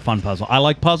 It's not a fun puzzle. I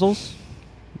like puzzles.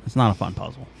 It's not a fun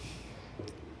puzzle.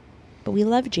 But we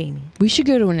love Jamie. We should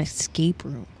go to an escape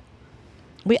room.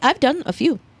 I've done a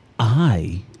few.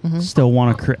 I still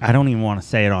want to. I don't even want to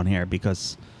say it on here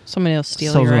because Somebody will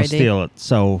steal someone's your gonna ID. steal it.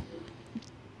 So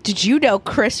Did you know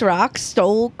Chris Rock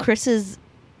stole Chris's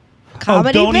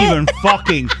comedy don't bit? even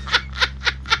fucking.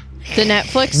 The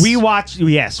Netflix. We watched.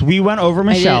 Yes, we went over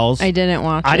Michelle's. I didn't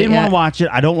watch it. I didn't yet. want to watch it.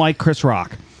 I don't like Chris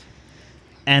Rock,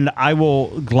 and I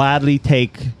will gladly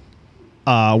take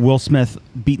Will Smith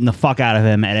beating the fuck out of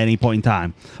him at any point in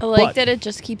time. I like But- that it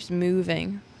just keeps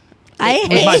moving. I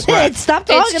With my hate breath. it. Stop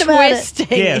talking It's about twisting.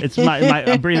 it. Yeah, it's my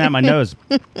I'm breathing out my nose.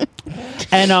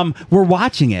 And we're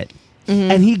watching it.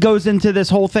 And he goes into this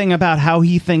whole thing about how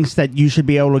he thinks that you should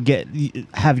be able to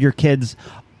have your kids.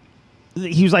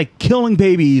 He was like killing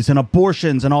babies and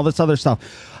abortions and all this other stuff.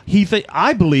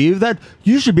 I believe that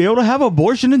you should be able to have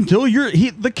abortion until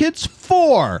the kid's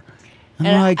 4. And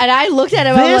I'm like, And I looked at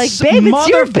him. I'm like, this babe, it's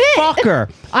your bit. motherfucker.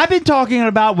 I've been talking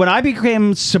about when I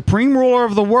became supreme ruler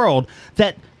of the world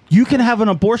that you can have an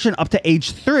abortion up to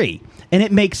age 3. And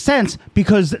it makes sense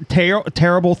because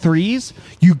terrible threes,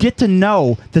 you get to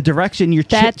know the direction your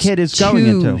kid is going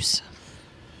into. twos.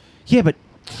 Yeah, but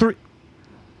 3.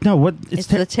 No, what? It's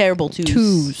the terrible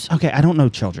twos. Okay, I don't know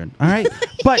children. All right,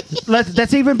 but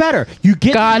that's even better. You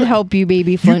get God help you,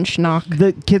 baby Flinch knock.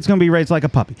 the kid's gonna be raised like a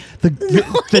puppy.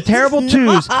 The terrible he's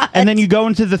 2s, not. and then you go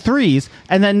into the 3s,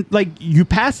 and then like you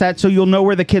pass that, so you'll know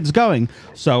where the kid's going.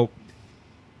 So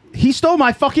he stole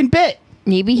my fucking bit.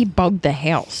 Maybe he bugged the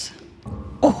house.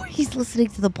 Or he's listening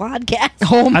to the podcast.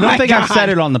 Oh my I don't think God. I've said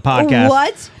it on the podcast.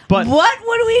 What? But what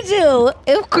would we do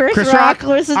if Chris Rock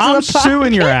listens to I'm the podcast?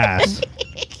 suing your ass.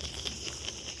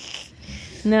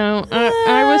 No,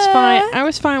 I was fine. I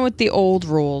was fine with the old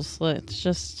rules. Let's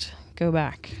just go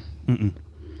back.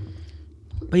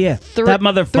 But yeah, that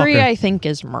motherfucker. 3, I think,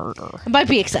 is murder. It might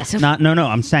be excessive. No.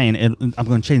 I'm saying I'm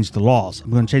going to change the laws. I'm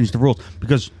going to change the rules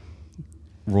because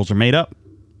rules are made up.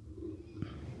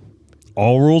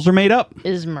 All rules are made up.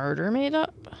 Is murder made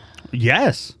up?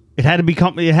 Yes, it had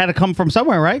to come from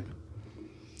somewhere, right?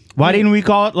 Why didn't we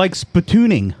call it like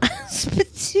spitooning?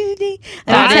 Spitooning.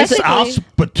 I'll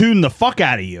spittoon the fuck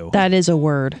out of you. That is a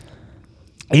word.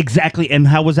 Exactly. And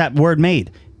how was that word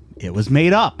made? It was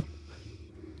made up.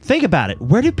 Think about it.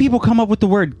 Where did people come up with the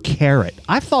word carrot?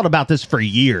 I've thought about this for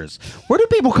years. Where do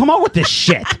people come up with this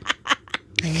shit? I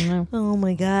don't know. Oh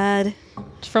my God.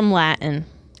 It's from Latin.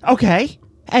 Okay.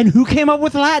 And who came up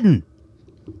with Latin?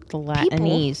 The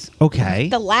Latinese. Okay.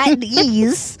 The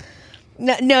Latinese.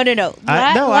 No. No,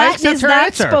 I Latin accept is her not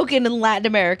answer. spoken in Latin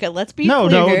America. Let's be No,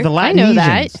 clear. the Latinesians. I know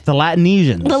that. The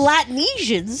Latinesians. The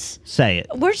Latinesians. Say it.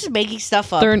 We're just making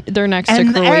stuff up. They're next And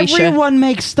to Croatia. everyone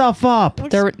makes stuff up.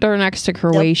 They're next to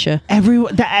Croatia.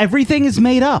 Everything is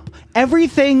made up.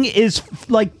 Everything is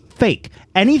like fake.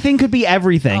 Anything could be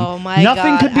everything. Oh my Nothing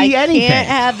God. could be I anything. can't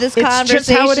have this It's just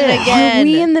how it conversation is. again. Are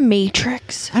we in the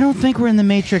Matrix? I don't think we're in the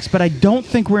Matrix, but I don't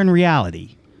think we're in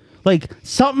reality. Like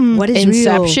something. What is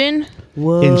Inception?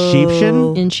 Whoa.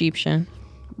 Inception? Inception.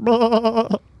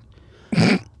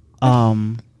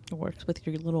 It works with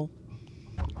your little.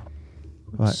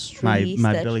 What? My Trees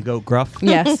that- Billy Goat gruff.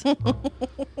 Yes.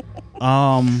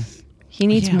 Um. He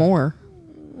needs Yeah. more.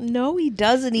 No, he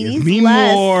doesn't. He Give needs me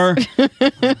less. more.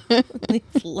 He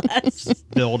needs less.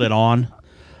 Build it on.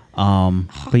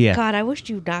 But yeah. God, I wished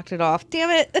you knocked it off. Damn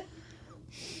it.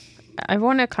 I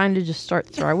want to kind of just start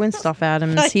throwing stuff at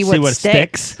him and see See what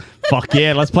sticks. Fuck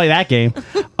yeah, let's play that game.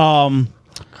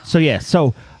 So yeah,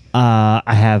 I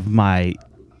have my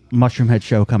Mushroom Head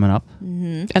show coming up.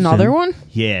 Another soon. one?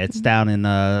 Yeah, it's down in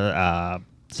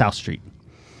South Street.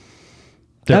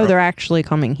 They're actually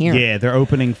coming here. Yeah, they're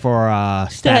opening for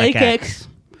Static X.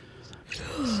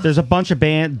 There's a bunch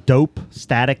of Dope,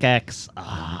 Static X,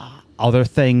 other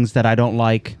things that I don't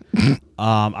like.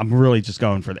 I'm really just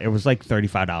going for it. It was like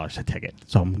 $35 a ticket,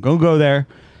 so I'm gonna go there.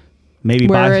 Maybe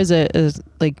Where is it? Is it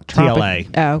like TLA.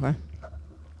 Oh, okay.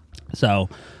 So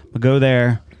we'll go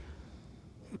there.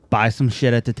 buy some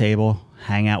shit at the table,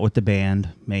 hang out with the band,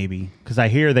 maybe. Because I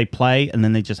hear they play, and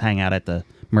then they just hang out at the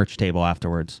merch table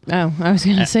afterwards. Oh, I was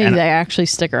gonna say and- they actually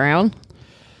stick around.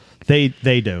 They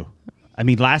do. I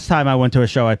mean, last time I went to a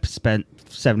show, I spent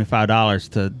 $75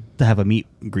 to have a meet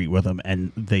and greet with them,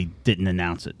 and they didn't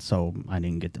announce it, so I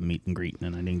didn't get the meet and greet,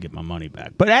 and I didn't get my money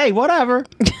back. But hey, whatever.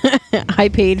 I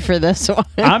paid for this one.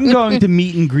 I'm going to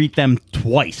meet and greet them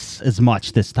twice as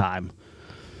much this time.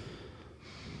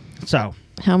 So,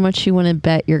 How much you want to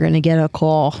bet you're going to get a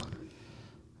call?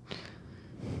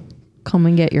 Come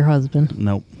and get your husband.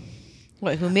 nope.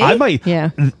 What, who, me? I might.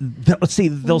 Yeah.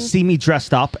 They'll see me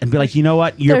dressed up and be like, you know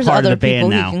what? You're There's part of other the band people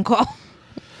now. you can call.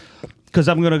 Because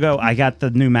I'm gonna go. I got the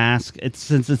new mask.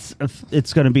 Since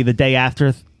it's gonna be the day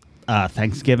after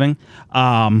Thanksgiving,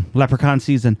 Leprechaun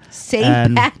season. St.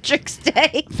 And Patrick's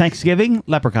Day. Thanksgiving,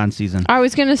 Leprechaun season. I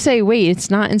was going to say, wait,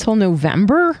 it's not until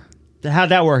November? How'd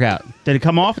that work out? Did it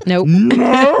come off? Nope.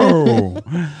 No.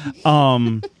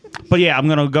 But yeah, I'm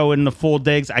gonna go in the full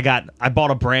digs. I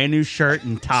bought a brand new shirt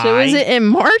and tie. So is it in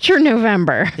March or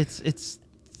November? It's It's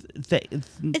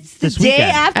this the day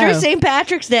weekend. after Oh. St.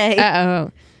 Patrick's Day.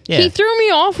 Uh-oh. Yeah. He threw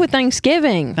me off with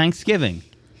Thanksgiving. Thanksgiving,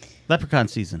 Leprechaun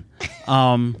season.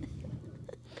 No.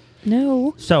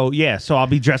 So yeah, so I'll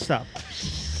be dressed up.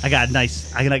 I got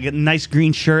a nice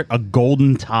green shirt, a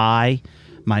golden tie,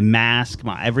 my mask,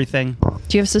 my everything.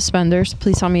 Do you have suspenders?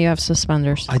 Please tell me you have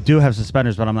suspenders. I do have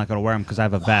suspenders, but I'm not going to wear them because I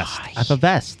have a vest. I have a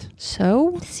vest.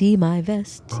 So? See my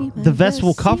vest. See my The vest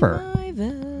will cover. See my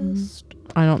vest.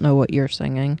 I don't know what you're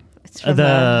singing. It's from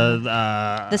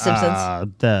The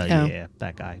Simpsons. Oh. Yeah,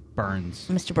 that guy Burns.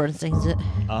 Mr. Burns sings it.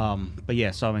 But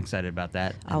yeah, so I'm excited about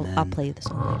that. And I'll then play you this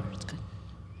one later. It's good.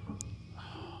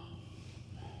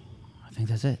 I think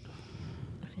that's it.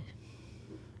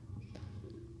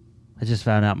 I just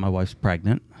found out my wife's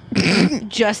pregnant.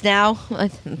 Just now. I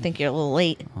think you're a little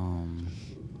late.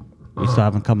 We still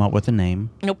haven't come up with a name,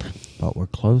 Nope. but we're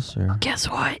closer. Guess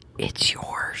what? It's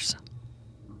yours.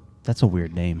 That's a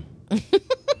weird name.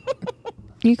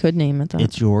 You could name it that.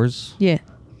 It's yours. Yeah.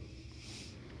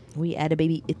 We had a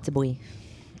baby. It's a boy.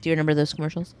 Do you remember those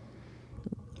commercials?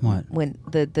 What? When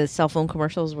the cell phone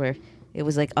commercials where it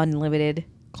was like unlimited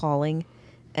calling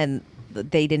and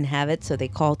they didn't have it, so they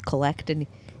called collect, and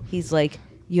he's like,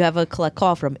 you have a collect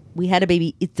call from, we had a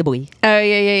baby, it's a boy. Oh,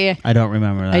 yeah. I don't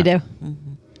remember that. I do.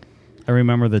 I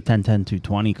remember the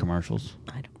 10-10-220 commercials.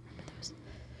 I don't remember those.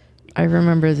 I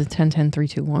remember the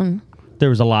 10-10-3-2-1. There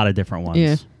was a lot of different ones.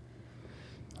 Yeah.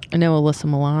 I know Alyssa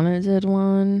Milano did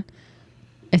one.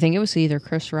 I think it was either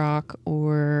Chris Rock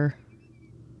or...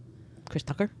 Chris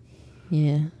Tucker?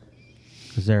 Yeah.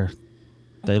 Because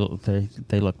they look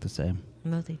the same.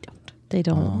 No, they don't. They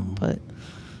don't, but...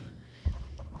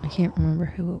 I can't remember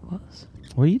who it was.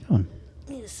 What are you doing?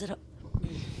 I need to sit up.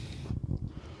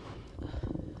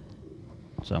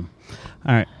 So, all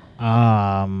right.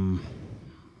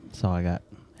 So I got.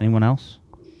 Anyone else?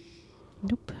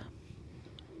 Nope.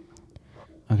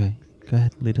 Okay, go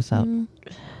ahead. Lead us out.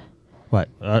 What?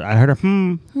 I heard a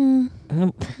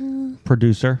Nope.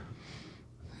 producer.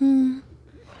 Am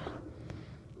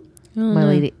I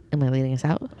leading us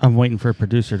out? I'm waiting for a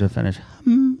producer to finish.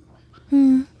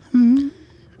 When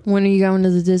are you going to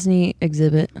the Disney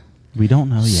exhibit? We don't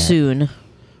know yet. Soon.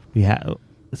 We have.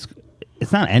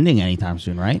 It's not ending anytime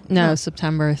soon, right? No,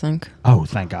 September, I think. Oh,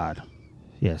 thank God.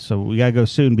 Yeah, so we gotta go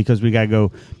soon because we gotta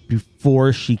go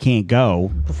before she can't go,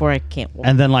 Before I can't walk.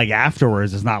 and then like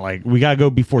afterwards, it's not like we gotta go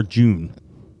before June.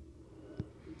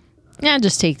 Yeah,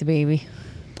 just take the baby.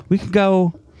 We could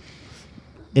go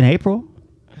in April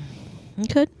You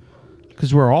could.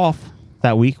 because we're off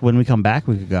that week. When we come back,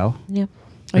 we could go. Yeah.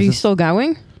 Are Is you this- still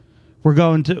going? We're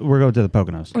going to the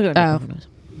Poconos. We're Oh. going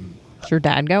Is your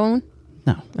dad going?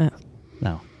 No, Oh.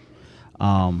 no,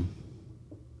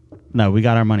 no. We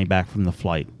got our money back from the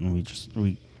flight, and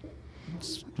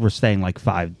we're staying like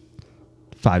five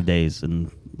days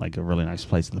in like a really nice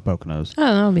place in the Poconos.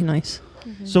 Oh, that would be nice.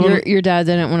 So Your dad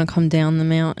didn't want to come down the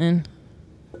mountain.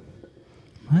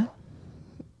 what?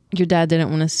 Your dad didn't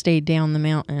want to stay down the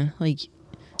mountain. Like,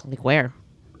 Like where?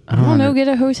 I don't know, get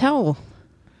a hotel.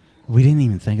 We didn't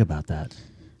even think about that.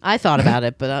 I thought about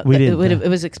it, but We it didn't. it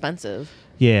was expensive.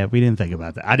 Yeah, we didn't think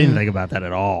about that. I didn't think about that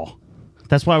at all.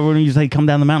 That's why when you say come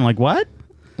down the mountain, like what?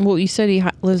 Well, you said he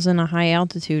lives in a high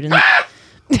altitude, and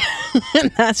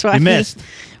that's why You missed.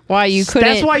 Why you couldn't?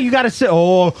 That's why you got to sit.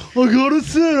 Oh, I gotta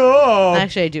sit up.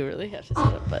 Actually, I do really have to sit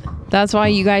up, but That's why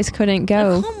you guys couldn't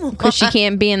go Come on. because she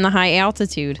can't be in the high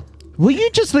altitude. Will you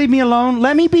just leave me alone?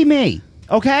 Let me be me,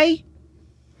 okay?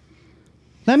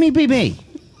 Let me be me.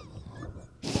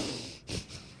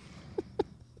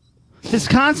 This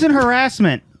constant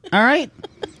harassment, all right?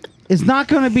 is not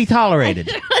going to be tolerated.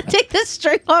 Take the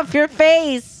string off your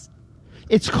face.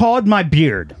 It's called my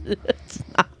beard. It's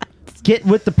not. Get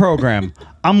with the program.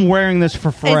 I'm wearing this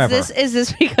for forever. Is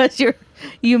this because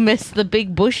you miss the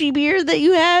big bushy beard that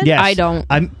you had? Yes. I don't.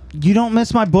 You don't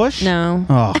miss my bush? No.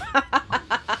 Oh,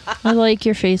 I like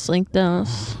your face like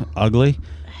this. ugly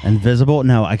and visible.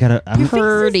 No, I gotta. I'm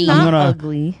Pretty. It's not I'm gonna-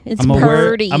 ugly. It's I'm gonna wear.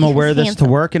 pretty. I'm gonna wear this to handsome.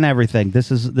 work and everything.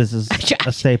 This is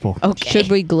a staple. Okay. Should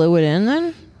we glue it in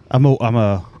then? I'm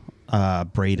a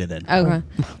braid it in.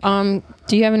 Okay.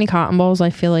 Do you have any cotton balls? I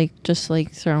feel like just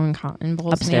like throwing cotton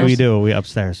balls Upstairs. We do. We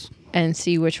upstairs. and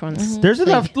see which ones. There's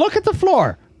enough. Look at the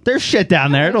floor. There's shit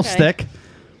down there. It'll Okay. stick.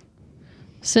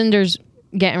 Cinder's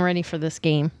getting ready for this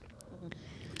game.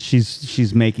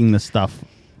 She's making the stuff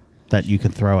that you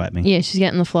can throw at me. Yeah, she's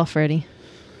getting the fluff ready.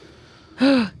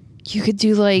 You could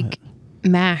do like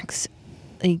Max.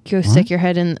 Like go stick your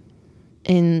head in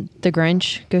the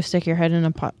Grinch. Go stick your head in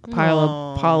a pile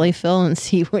of polyfill and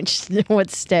see what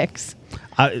sticks.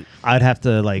 I'd have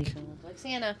to like Like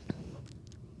Santa.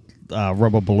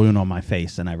 rub a balloon on my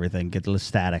face and everything. Get the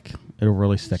static. It'll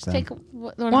really stick then.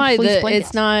 Why?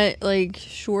 It's not like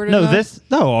short No, enough?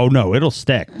 no, it'll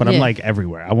stick. But I'm Yeah. like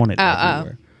everywhere. I want it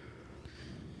everywhere.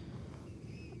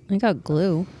 I got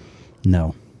glue.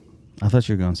 No. I thought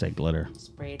you were going to say glitter.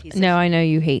 Spray it. No, I know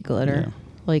you hate glitter. Yeah.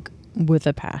 Like with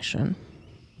a passion.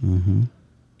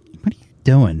 What are you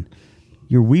doing?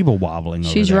 You're weeble wobbling over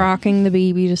She's there. rocking the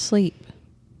baby to sleep.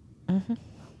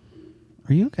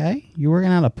 Are you okay? You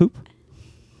working out of poop?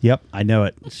 Yep, I know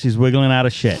it. She's wiggling out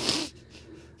of shit.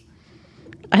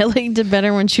 I liked it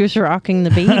better when she was rocking the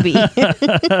baby.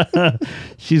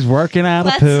 She's working out of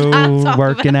Let's poo. not talk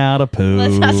Working out of poo.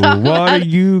 Let's not talk What about are it.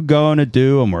 you going to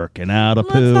do? I'm working out of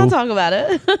Let's poo. not talk about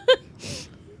it.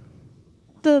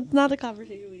 That's not a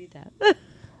conversation we need to have.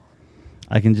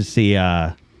 I can just see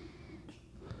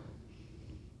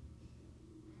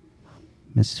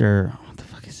Mr. What the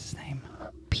fuck is his name?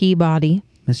 Peabody.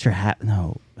 Mr.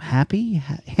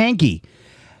 Hanky.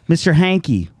 Mr.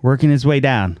 Hanky working his way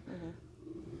down.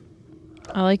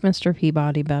 I like Mr.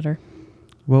 Peabody better.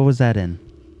 What was that in?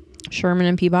 Sherman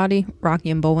and Peabody, Rocky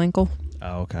and Bullwinkle.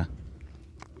 Oh, okay.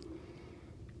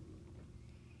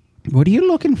 What are you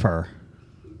looking for?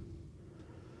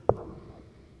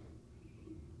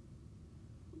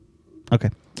 Okay.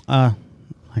 I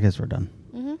guess we're done.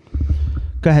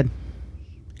 Go ahead.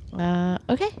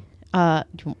 Okay.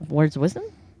 Words of wisdom?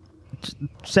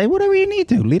 Say whatever you need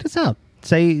to. Lead us out.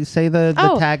 Say the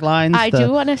taglines. I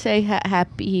do want to say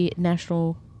happy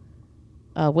National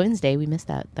Women's Day. We missed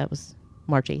that. That was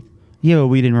March 8th. Yeah, but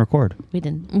we didn't record. We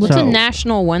didn't. What's So- a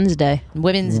National Wednesday?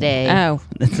 Women's Day. Oh,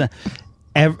 It's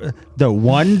the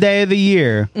one day of the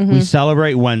year we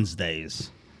celebrate Wednesdays,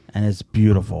 and it's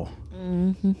beautiful.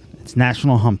 It's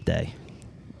National Hump Day.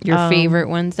 your favorite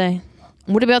Wednesday?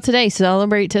 What about today?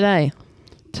 Celebrate today.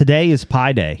 Today is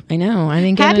Pie Day. I know. I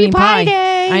didn't get Happy any Pie pie.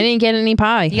 Day! I didn't get any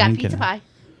pie. You got I'm pizza kidding. pie.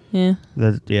 Yeah,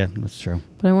 Yeah, that's true.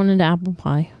 but I wanted apple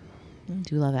pie. I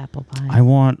do love apple pie. I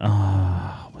want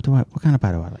what kind of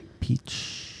pie do I like?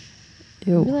 Peach.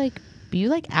 you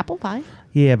like apple pie?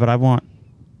 Yeah, but I want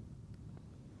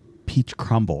peach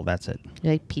crumble. That's it.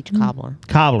 You like peach cobbler?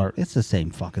 Cobbler. It's the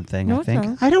same fucking thing, No, I it's think.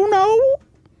 not. I don't know.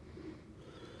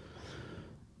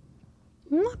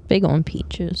 I'm not big on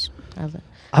peaches. I love it.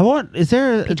 I want. Is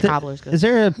there Peach cobbler's good. Is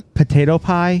there a potato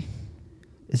pie?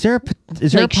 Is there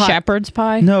Like a pie? shepherd's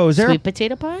pie? No, is there? Sweet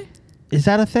potato pie? Is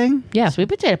that a thing? Yeah, Sweet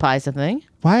potato pie is a thing.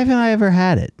 Why haven't I ever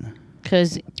had it?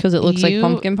 Because because it looks like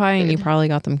pumpkin pie, and you probably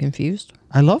got them confused.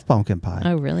 I love pumpkin pie.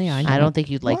 Oh, really? I don't think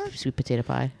you'd like What? sweet potato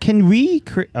pie. Can we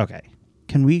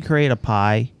Can we create a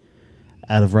pie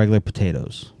out of regular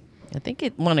potatoes? I think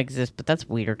one exists, but that's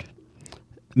weird.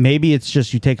 Maybe it's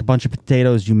just you take a bunch of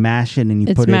potatoes, you mash it, and you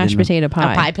It's put mashed it in potato A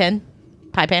pie. pie pan?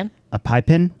 Pie pan? a pie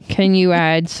pin. Can you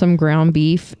add some ground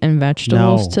beef and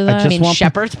vegetables No, to I that? I just mean, want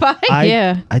shepherd's pie?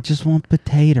 Yeah. I just want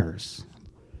potatoes.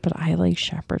 But I like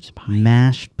shepherd's pie.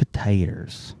 Mashed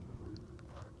potatoes.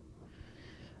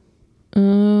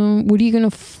 What are you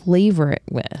gonna flavor it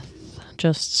with?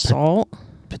 Just salt?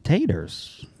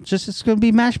 Potatoes. It's going to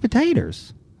be mashed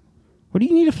potatoes. What do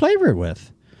you need to flavor it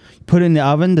with? Put it in the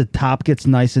oven. The top gets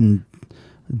nice and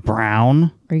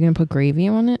brown. Are you gonna put gravy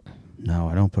on it? No,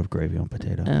 I don't put gravy on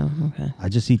potato. Oh, okay. I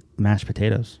just eat mashed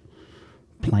potatoes.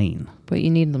 Plain. But you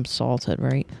need them salted,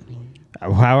 right?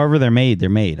 However they're made, they're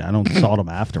made. I don't salt them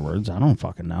afterwards. I don't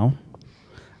fucking know.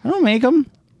 I don't make them.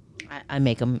 I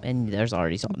make them, and there's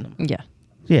already salt in them. Yeah.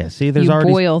 Yeah, see, there's You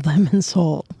already boil them in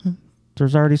salt.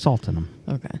 there's already salt in them.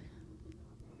 Okay.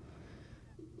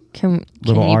 Can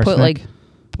Little you put arsenic. like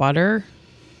butter?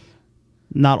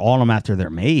 Not all of them after they're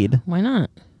made. Why not?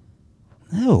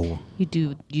 Ew. You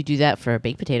do that for a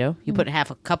baked potato. You put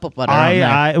half a cup of butter on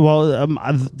there.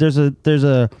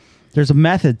 There's a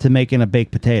method to making a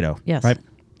baked potato. Yes. Right.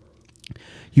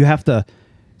 You have to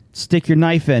stick your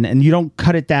knife in, and you don't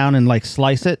cut it down and like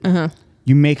slice it.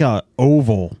 You make a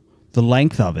oval, the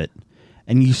length of it,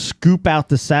 and you scoop out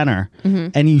the center,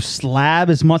 and you slab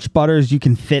as much butter as you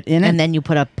can fit in it, And then you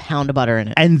put a pound of butter in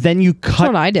it. and then you cut. That's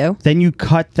what I do. Then you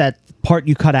cut that part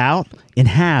you cut out in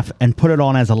half and put it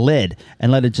on as a lid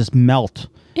and let it just melt.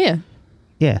 Yeah.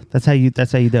 Yeah, that's how you do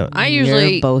it. I You're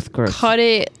usually both gross. cut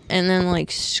it and then like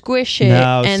squish it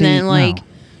No, and see, then like no.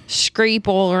 scrape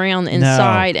all around the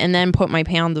inside and then put my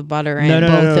pound of butter in.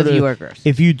 Both of you are gross.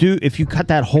 If you cut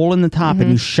that hole in the top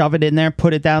and you shove it in there,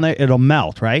 put it down there, it'll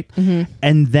melt, right?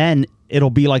 And then it'll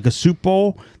be like a soup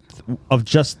bowl of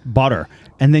just butter.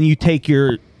 And then you take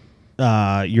your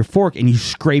fork and you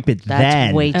scrape it.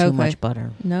 That's way too Okay. much butter.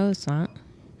 No, it's not.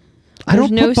 I don't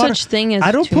There's no put butter, such thing as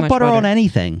I don't too put much butter on butter.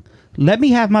 anything. Let me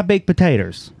have my baked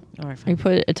potatoes, All right, I fine.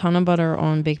 put a ton of butter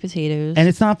on baked potatoes and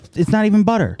it's not even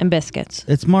butter. and biscuits.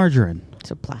 It's margarine.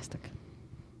 So plastic.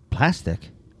 Plastic.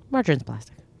 Margarine's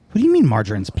plastic. What do you mean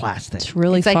margarine's plastic? It's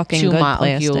really It's like fucking 2 good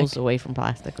molecules plastic. away from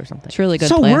plastic or something. It's really good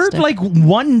So plastic. we're like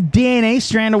one DNA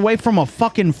strand away from a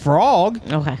fucking frog.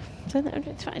 Okay. So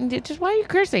it's fine. Just why are you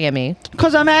cursing at me?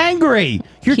 Because I'm angry.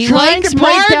 You're He trying likes to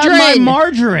break down my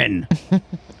margarine. margarine.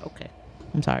 Okay.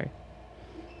 I'm sorry.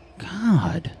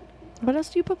 God. What else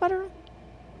do you put butter on?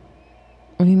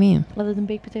 What do you mean? Other than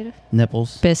baked potatoes?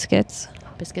 Nipples. Biscuits.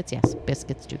 Biscuits, yes.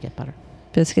 Biscuits do get butter.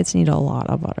 Biscuits need a lot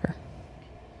of butter.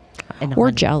 And Or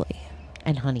honey. jelly.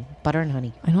 And honey. Butter and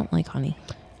honey. I don't like honey.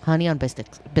 Honey on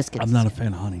biscuits. I'm not a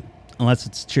fan of honey. Unless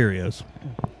it's Cheerios.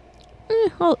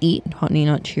 I'll eat Honey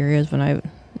Nut Cheerios, but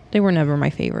they were never my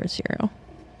favorite cereal.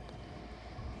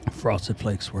 Frosted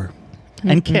Flakes were.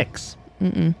 And Kicks.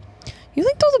 You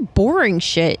think those are boring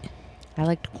shit? I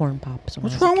liked corn pops. When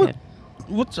What's I was wrong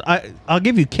a with... kid. I'll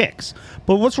give you Kicks.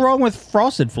 But what's wrong with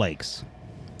Frosted Flakes?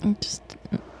 I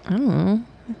don't know.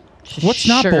 Just What's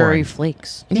not sugary boring?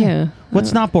 flakes? Yeah.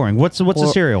 What's not boring? What's the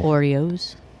cereal?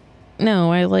 Oreos.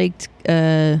 No, I liked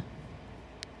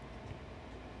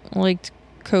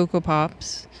Cocoa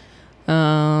Pops,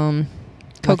 Cocoa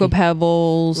Lucky-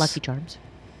 Pebbles, Lucky Charms.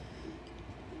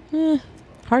 eh,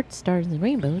 Hearts, stars, and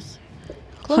rainbows.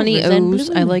 Honey Clovers and O's.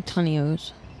 I balloons. liked Honey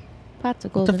O's. Pots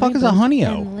of What the golden fuck is a rainbows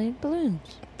Honey-O? and light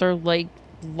balloons. They're like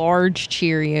large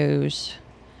Cheerios.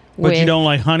 But you don't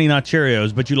like Honey Nut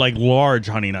Cheerios, but you like large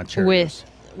Honey Nut Cheerios.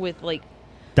 with like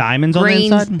Diamonds on the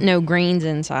grains. inside? No grains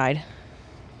inside.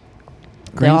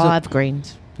 They Grains all of- have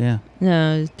grains. Yeah.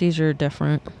 No, these are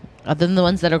different. Other than the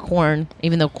ones that are corn,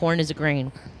 even though corn is a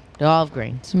grain. They all have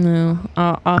grains. No,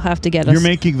 I'll have to get us. You're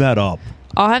making that up.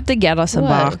 I'll have to get us a What?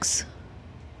 box.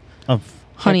 Of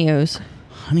Honey O's.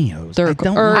 Honey O's. They're- I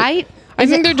don't or- like- I Is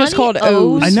think it they're just Honey called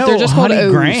O's. I know They're just Honey called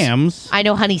O's. Grams. I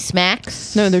know Honey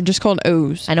Smacks. No, they're just called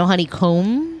O's. I know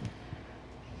Honeycomb.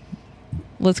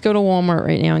 Let's go to Walmart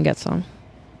right now and get some.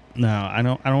 No, I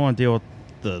don't want to deal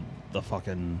with the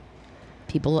fucking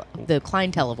People, the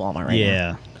clientele of Walmart right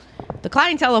yeah. now. The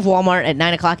clientele of Walmart at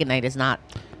 9 o'clock at night is not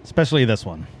Especially this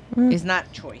one.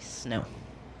 choice. No.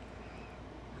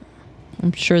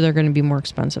 I'm sure they're going to be more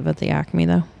expensive at the Acme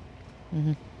though.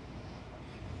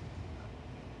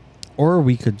 Or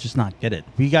we could just not get it.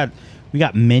 We got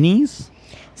minis.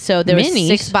 So there was Minis?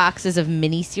 6 boxes of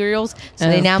mini cereals. So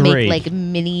they Oh. now 3. make like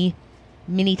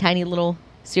mini tiny little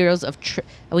cereals of.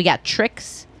 We got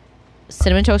Trix,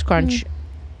 Cinnamon Toast Crunch,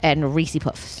 and Reese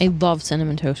Puffs. I love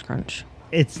Cinnamon Toast Crunch.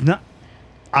 It's not.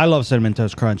 I love Cinnamon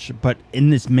Toast Crunch, but in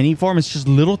this mini form, it's just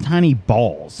little tiny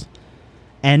balls,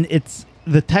 and it's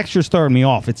the texture's throwing me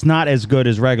off. It's not as good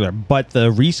as regular, but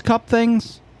the Reese Cup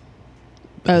things.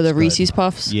 Oh, the That's good. Reese's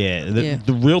Puffs. Yeah, Yeah.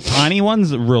 the real tiny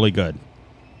ones are really good.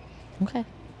 Okay.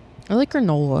 I like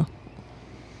granola.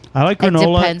 I like It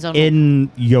granola depends on- in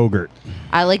yogurt.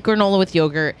 I like granola with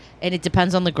yogurt, and it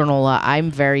depends on the granola. I'm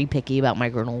very picky about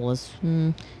my granolas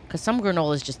because some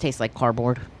granolas just taste like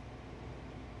cardboard.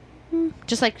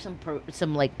 Just like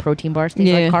some like protein bars taste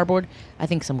Yeah. like cardboard. I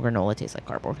think some granola tastes like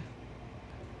cardboard.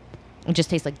 It just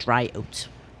tastes like dry oats.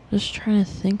 Just trying to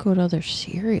think what other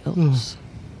cereals.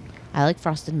 I like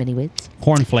frosted mini wheats.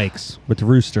 Corn flakes with the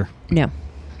rooster. No.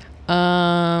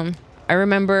 I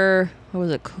remember what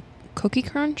was it? Cookie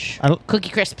Crunch? Cookie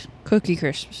Crisp. Cookie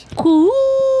Crisps.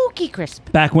 Cookie Crisp.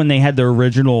 Back when they had their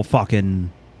original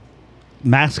fucking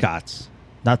mascots,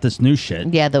 not this new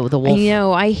shit. Yeah, the wolf. You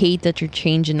know, I hate that you're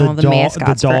changing The all the dog-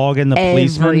 mascots. the for dog and the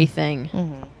policeman? everything.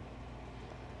 Mhm.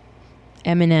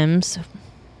 M&M's.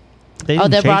 They Oh,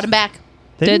 didn't they brought change- him back.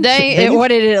 Did they? What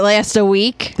did it last a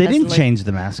week? They didn't change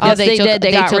the mascot. Oh, Yes, they did.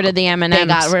 They got rid of the They M&Ms.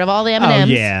 got rid of all the Oh M&Ms.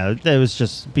 yeah, it was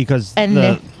just because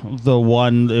And the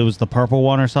one, it was the purple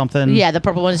one or something. Yeah, the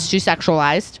purple one is too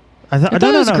sexualized. I thought it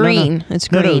was green. It's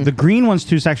green. No, the green one's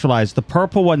too sexualized. The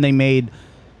purple one they made.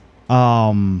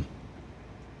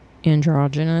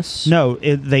 Androgynous. No,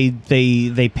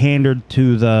 they pandered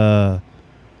to the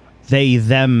they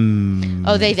them.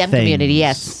 Oh, they them things. community.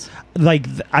 Yes. Like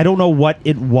I don't know what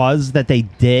it was that they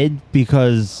did,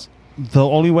 because the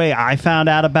only way I found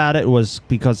out about it was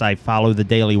because I follow the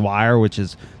Daily Wire, which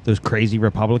is those crazy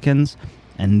Republicans,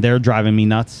 and they're driving me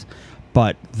nuts.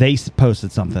 But they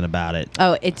posted something about it.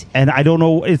 Oh, it's And I don't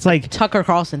know. It's like, Tucker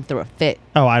Carlson threw a fit.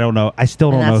 oh, I don't know. I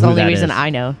still don't And know that's who the only that reason is. I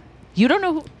know. You don't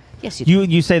know who? Yes, you do.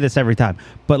 You say this every time,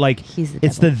 but like He's the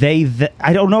it's devil. the they.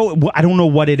 I don't know. I don't know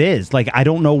what it is. Like I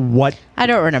don't know what. I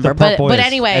don't remember. The But purple but is.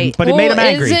 anyway. And- but it made him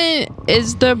angry.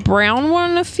 Is the brown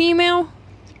one a female?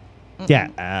 Yeah.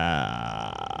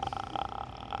 I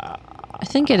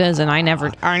think it is, and I never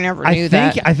knew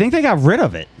I think they got rid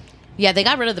of it. yeah, they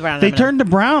got rid of the brown. They M&M. turned the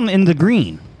brown into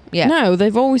green. Yeah. No,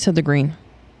 they've always had the green.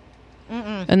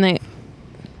 And they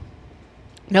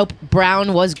Nope.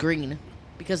 Brown was green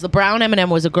because the brown M&M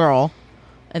was a girl,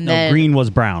 and No, then green was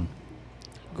brown.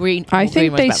 green. I well, think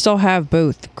green was they brown. still have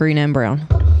both green and brown.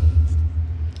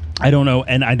 I don't know,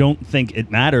 and I don't think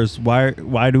it matters.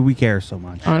 Why do we care so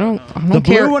much? I don't The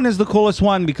care. blue one is the coolest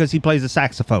one because he plays the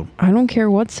saxophone. I don't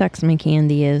care what sex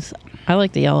McCandy is. I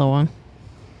like the yellow one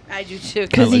I do too.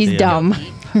 because like he's the dumb.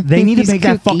 They need to He's make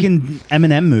that kooky. fucking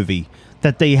Eminem movie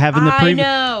that they have in the I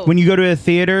know. When you go to a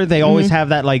theater, they always Mm-hmm. have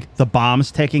that, like, the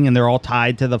bombs ticking and they're all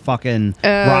tied to the fucking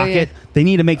Oh, rocket. yeah. They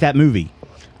need to make that movie.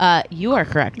 You are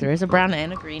correct. There is a brown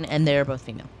and a green, and they're both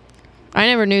female. I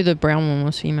never knew the brown one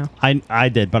was female. I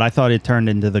did, but I thought it turned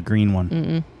into the green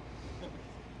one.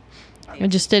 I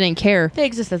just didn't care. They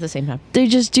exist at the same time. They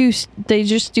just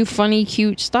do funny,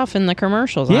 cute stuff in the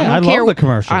commercials. Yeah, I don't love care the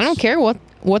commercials. I don't care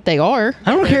what they are.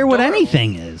 I don't care what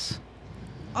anything is.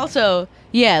 Also,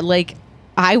 yeah, like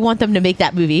I want them to make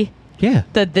that movie, Yeah.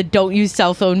 the don't use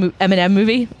cell phone M&M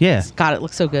movie. Yeah. God, it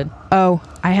looks so good. Oh,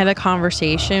 I had a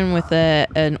conversation with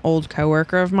an old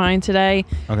coworker of mine today,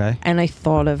 Okay. and I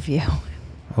thought of you.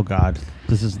 Oh, God.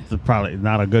 This is probably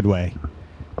not a good way.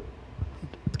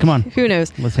 Come on. Who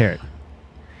knows? Let's hear it.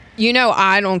 You know,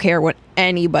 I don't care what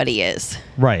anybody is.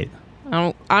 Right.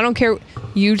 I don't care.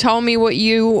 You tell me what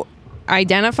you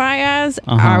identify as.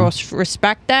 Uh-huh. I will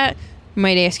respect that.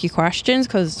 Might ask you questions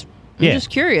because I'm Yeah. just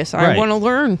curious. Right. I want to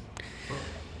learn.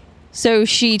 So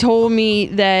she told me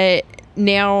that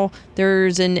now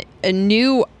there's a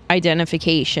new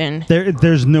identification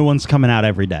There's new ones coming out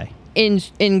every day.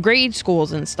 in grade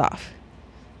schools and stuff.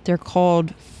 They're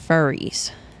called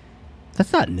furries.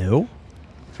 That's not new.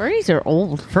 Furries are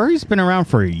old. Furry's been around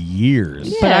for years.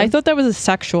 Yeah. But I thought that was a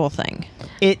sexual thing.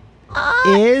 It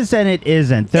is and it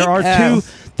isn't. There are two.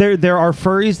 There are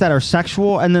furries that are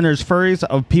sexual, and then there's furries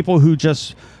of people who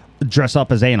just dress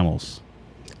up as animals.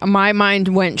 My mind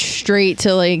went straight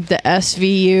to like the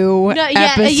SVU No,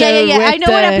 episode. yeah. I with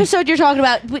know what the- episode you're talking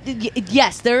about.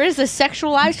 Yes, there is a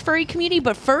sexualized furry community,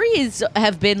 but furries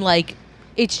have been like,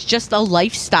 it's just a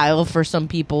lifestyle for some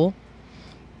people.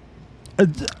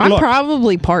 I'm Look,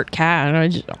 probably part cat.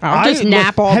 I'll just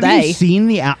nap all have day. Have you seen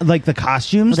the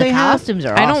costumes The they have? costumes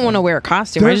are I awesome. don't want to wear a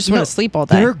costume. I They're- just want no, to sleep all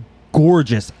day. They're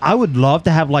gorgeous. I would love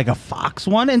to have like a fox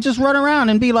one and just run around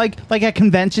and be like at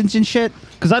conventions and shit.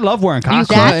 Because I love wearing costumes.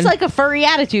 That's Good. like a furry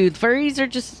attitude. Furries are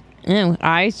just... Ew,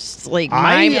 I just, like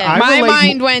I my relate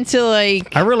mind went to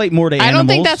like I relate more to I animals. don't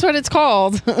think that's what it's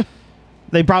called.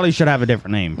 They probably should have a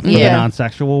different name for Yeah. the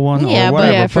non-sexual one Yeah, or but-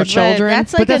 whatever. Yeah, for children.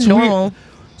 That's like that's a normal... weird.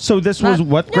 So this was Not-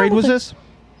 what no, grade was but- this?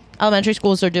 Elementary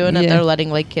schools are doing it. Yeah. They're letting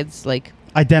like kids like...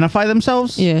 Identify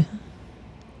themselves? Yeah.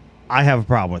 I have a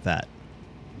problem with that.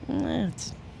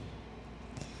 It's,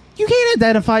 You can't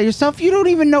identify yourself. You don't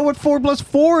even know what 4 +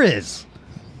 4 is.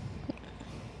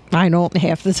 I don't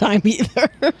half the time either.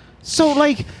 So,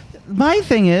 like, my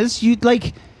thing is, you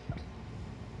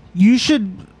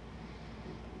shouldn't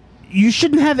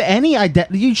have any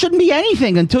you shouldn't be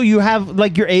anything until you have,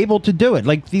 like, you're able to do it.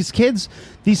 Like, these kids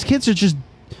are just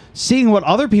seeing what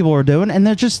other people are doing, and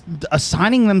they're just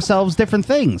assigning themselves different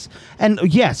things. And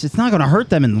yes, it's not going to hurt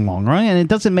them in the long run, and it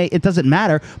doesn't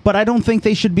matter, but I don't think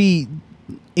they should be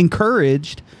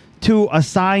encouraged to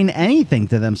assign anything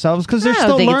to themselves because they're I still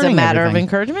don't think learning it's a matter everything. of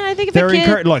encouragement. I think if They're a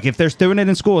kid... Look, if they're doing it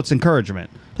in school, it's encouragement.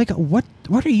 Like, what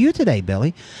are you today,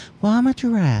 Billy? Well, I'm a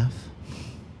giraffe.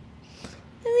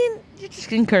 I mean, you're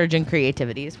just encouraging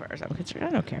creativity as far as I'm concerned. I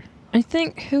don't care. I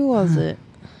think who was it?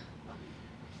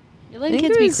 You're letting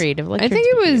kids be creative. I think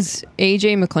it was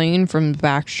AJ McLean from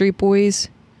Backstreet Boys.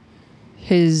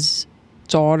 His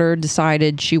daughter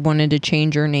decided she wanted to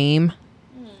change her name,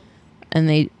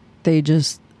 and they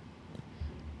just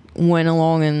went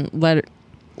along and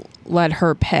let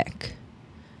her pick.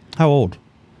 How old?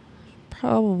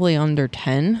 Probably under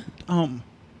 10.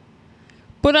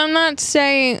 But I'm not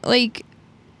saying like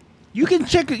you can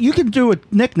check. You can do a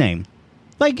nickname.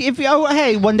 Like if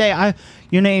hey, one day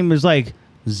your name is like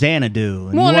Xanadu.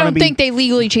 And well, you I don't think they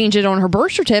legally changed it on her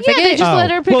birth certificate. Yeah, they just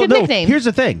let her pick a nickname. Here's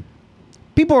the thing.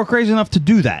 People are crazy enough to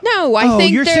do that. No, I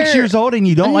think you're 6 years old and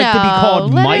you don't like to be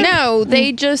called Mike? No,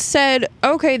 they just said,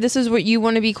 okay, this is what you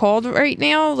want to be called right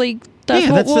now. Like, that's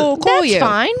what we'll call you. That's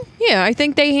fine. Yeah, I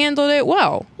think they handled it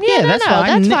well. Yeah, that's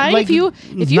fine. That's fine. Like,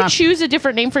 if you choose a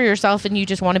different name for yourself and you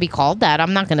just want to be called that,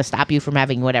 I'm not going to stop you from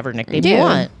having whatever nickname you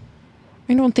want.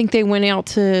 I don't think they went out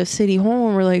to City Hall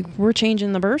and were like, we're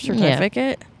changing the birth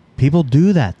certificate. Yeah. People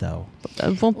do that, though.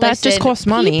 Well, that just costs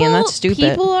money, and that's stupid.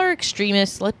 People are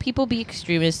extremists. Let people be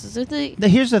extremists.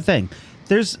 Here's the thing.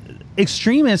 There's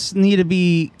extremists need to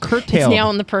be curtailed. It's now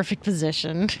in the perfect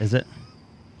position. Is it?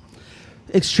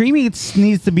 Extremists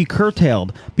needs to be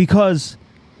curtailed because,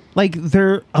 like,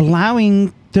 they're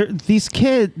allowing... these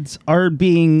kids are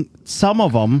being... Some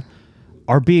of them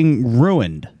are being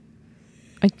ruined.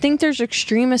 I think there's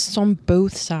extremists on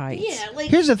both sides. Yeah, like...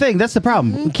 Here's the thing. That's the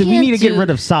problem. We need to get rid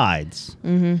of sides.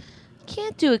 Mm-hmm.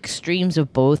 Can't do extremes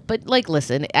of both, but, like,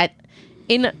 listen,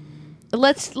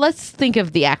 let's think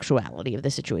of the actuality of the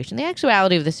situation. The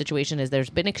actuality of the situation is there's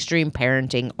been extreme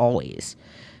parenting always.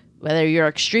 Whether you're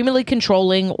extremely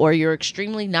controlling or you're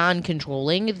extremely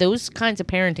non-controlling, those kinds of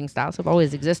parenting styles have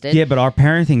always existed. Yeah, but our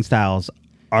parenting styles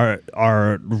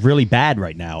are really bad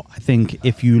right now. I think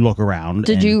if you look around.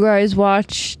 Did you guys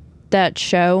watch that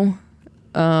show?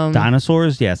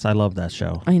 Dinosaurs? Yes, I love that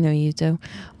show. I know you do.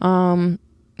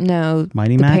 No.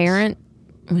 Mighty the Max? Parent.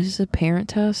 Was it Parent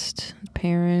Test?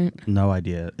 Parent. No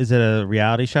idea. Is it a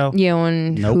reality show? Yeah,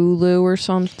 on Hulu or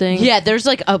something. Yeah, there's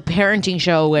like a parenting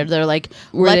show where they're like,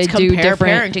 let's compare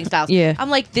parenting styles. Yeah. I'm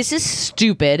like, this is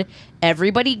stupid.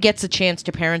 Everybody gets a chance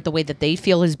to parent the way that they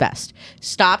feel is best.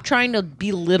 Stop trying to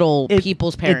belittle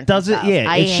people's parenting styles.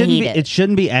 It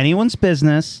shouldn't be anyone's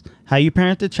business how you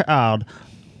parent the child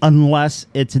unless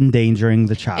it's endangering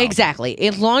the child. Exactly.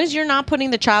 As long as you're not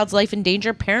putting the child's life in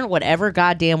danger, parent whatever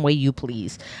goddamn way you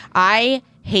please. I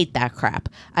hate that crap.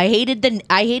 I hated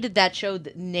that show,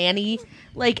 the Nanny.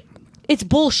 Like, it's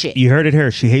bullshit. You heard it here.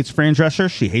 She hates Fran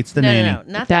Drescher. She hates the Nanny. No,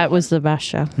 not that was the best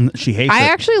show. She hates it. I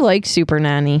actually like Super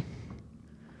Nanny.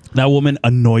 That woman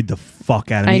annoyed the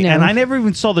fuck out of me. I know. And I never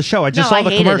even saw the show. I just saw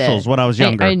the commercials when I was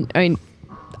younger.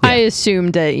 I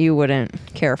assumed that you wouldn't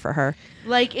care for her.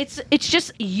 Like, it's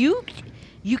just you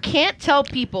can't tell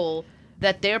people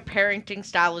that their parenting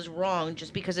style is wrong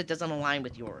just because it doesn't align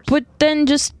with yours. But then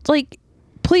just like,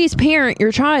 please parent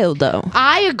your child, though.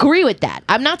 I agree with that.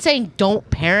 I'm not saying don't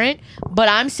parent, but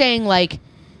I'm saying like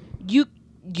your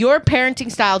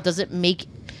parenting style doesn't make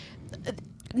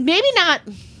maybe not.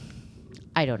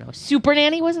 I don't know. Super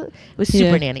Nanny was it? It was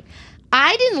Super Nanny.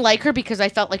 I didn't like her because I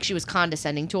felt like she was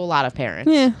condescending to a lot of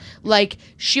parents. Yeah. Like,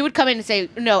 she would come in and say,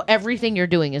 no, everything you're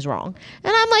doing is wrong.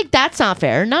 And I'm like, that's not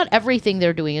fair. Not everything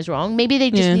they're doing is wrong. Maybe they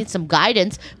just need some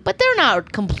guidance, but they're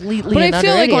not completely But I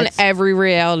feel like idiots. on every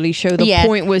reality show, the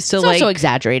point was to it's also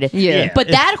exaggerated. Yeah. But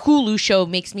that Hulu show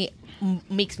makes me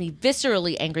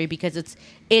viscerally angry because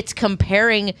it's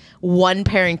comparing one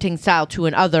parenting style to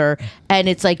another, and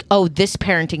it's like, oh, this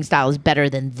parenting style is better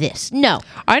than this. No,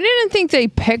 I didn't think they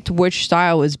picked which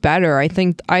style was better.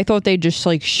 I thought they just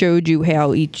like showed you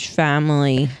how each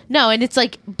family. No, and it's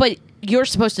like, but you're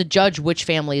supposed to judge which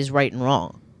family is right and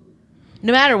wrong,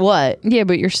 no matter what. Yeah,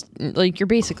 but you're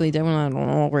basically doing that on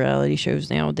all reality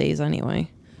shows nowadays anyway.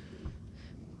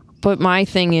 But my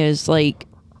thing is like,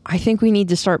 I think we need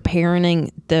to start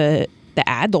parenting the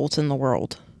adults in the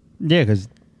world. Yeah, because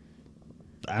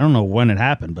I don't know when it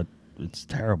happened, but it's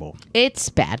terrible. It's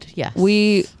bad. Yes.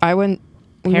 We went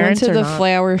to the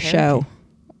flower show.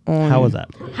 How was that?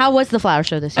 How was the flower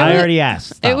show this year? I already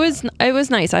asked. Stop. It was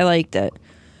nice. I liked it.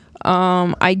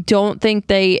 I don't think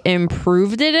they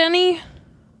improved it any.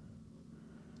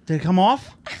 Did it come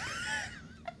off?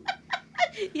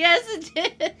 Yes, it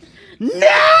did.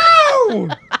 No!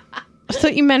 I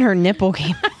thought you meant her nipple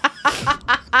came.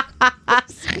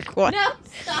 What? No,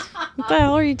 stop. What the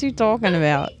hell are you two talking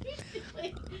about? No,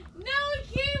 it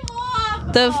came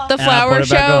off. The flower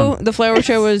show. The flower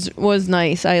show was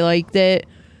nice. I liked it.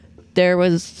 There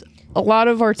was a lot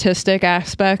of artistic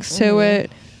aspects to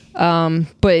it,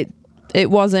 but it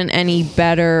wasn't any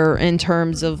better in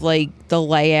terms of like the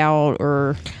layout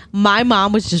or. My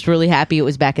mom was just really happy it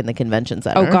was back in the convention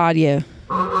center. Oh God, yeah.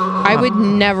 I would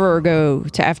never go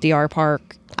to FDR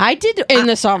Park I did in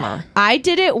the summer. I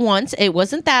did it once. It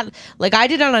wasn't that like I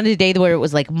did it on a day where it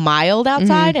was like mild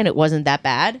outside and it wasn't that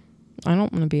bad. I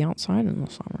don't want to be outside in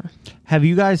the summer. Have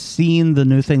you guys seen the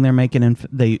new thing they're making in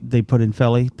they put in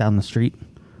Philly down the street?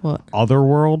 What?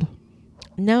 Otherworld?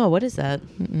 No, what is that?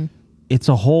 It's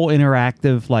a whole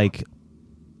interactive like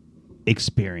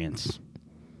experience.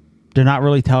 They're not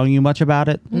really telling you much about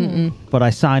it, but I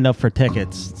signed up for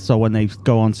tickets, so when they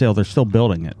go on sale, they're still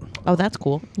building it. Oh, that's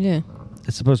cool. Yeah.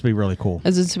 It's supposed to be really cool.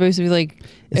 Is it supposed to be like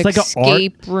It's like an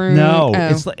escape art room? No,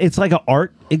 Oh. it's like an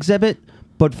art exhibit,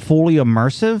 but fully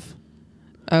immersive.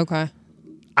 Okay.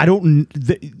 I don't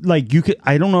like you could.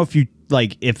 I don't know if you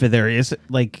like if there is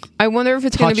like. I wonder if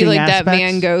it's going to be touching like that aspects.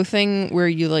 Van Gogh thing where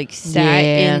you like sat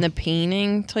Yeah. in the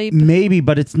painting type. Maybe,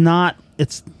 but it's not.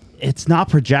 It's not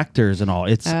projectors and all.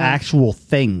 It's actual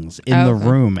things in the Okay.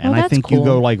 room, and I that's think you cool.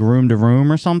 go like room to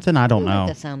room or something. I don't I know.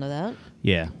 like the sound of that.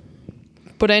 Yeah,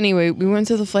 But anyway, we went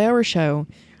to the flower show,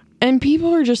 and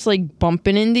people are just like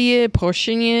bumping into you,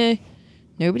 pushing you.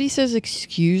 Nobody says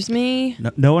excuse me.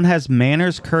 no one has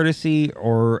manners, courtesy,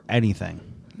 or anything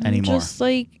anymore. Just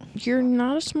like you're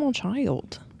not a small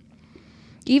child.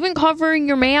 Even covering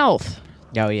your mouth.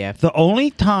 Oh yeah. The only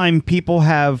time people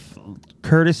have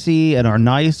courtesy and are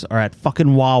nice are at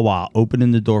fucking Wawa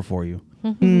opening the door for you.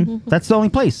 That's the only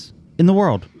place in the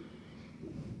world.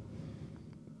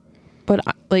 But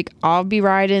like I'll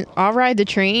ride the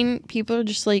train. People are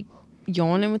just like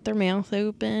yawning with their mouth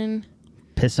open.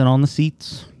 Pissing on the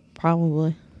seats.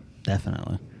 Probably.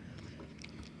 Definitely.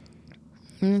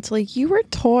 And it's like you were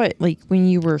taught like when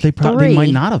you were They three.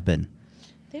 might not have been.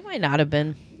 They might not have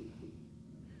been.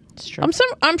 It's true.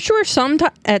 I'm sure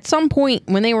at some point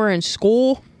when they were in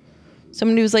school,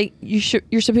 somebody was like,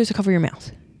 you're supposed to cover your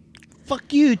mouth.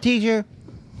 Fuck you, teacher.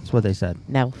 That's what they said.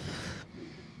 No.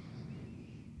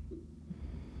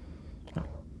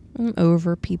 I'm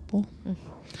over people.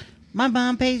 My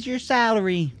mom pays your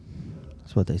salary.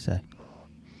 That's what they say.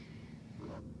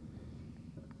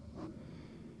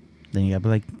 Then you gotta be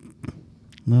like,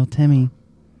 little Timmy,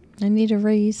 I need a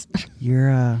raise.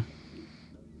 your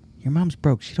mom's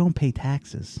broke. She don't pay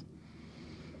taxes.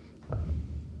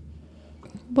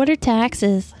 What are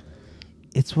taxes?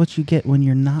 It's what you get when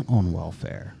you're not on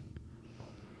welfare.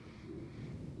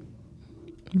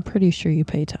 I'm pretty sure you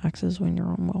pay taxes when you're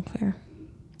on welfare.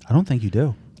 I don't think you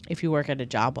do. If you work at a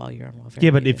job while you're on welfare.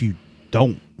 Yeah, but if you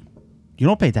don't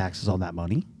pay taxes on that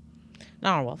money.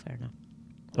 not on welfare, no.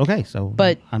 Okay, so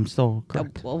But- I'm still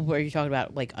correct. Well, were you talking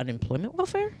about like unemployment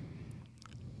welfare?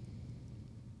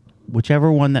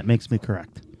 Whichever one that makes me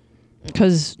correct.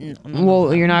 Because, No,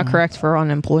 well, you're not correct for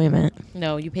unemployment.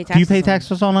 No, you pay taxes. Do you pay on-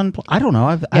 taxes on unemployment? I don't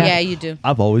know. Yeah, you do.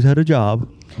 I've always had a job.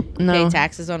 No. Pay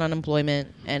taxes on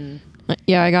unemployment and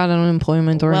Yeah, I got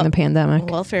unemployment during Well- the pandemic.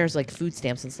 welfare is like food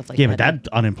stamps and stuff like Yeah, that. but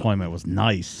that unemployment was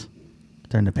nice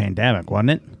during the pandemic,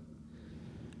 wasn't it?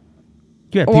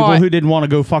 You had people Well, who didn't want to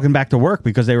go fucking back to work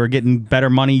because they were getting better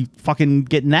money fucking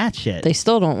getting that shit. They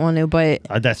still don't want to, but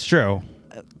That's true.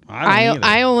 I don't either.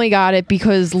 I only got it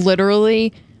because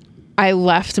literally I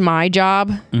left my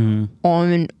job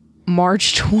on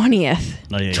March 20th,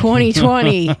 Oh, yeah.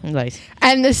 2020. Nice.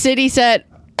 And the city said,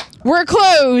 we're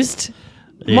closed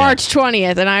Yeah. March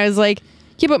 20th. And I was like,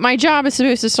 yeah, but my job is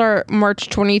supposed to start March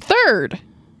 23rd.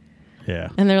 Yeah.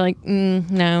 And they're like,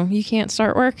 no, you can't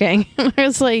start working. And I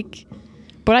was like,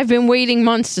 but I've been waiting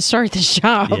months to start this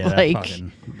job. Yeah, like,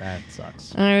 that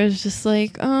sucks. and I was just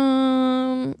like,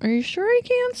 are you sure I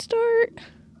can't start?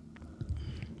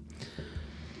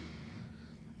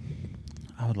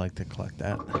 I would like to collect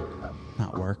that.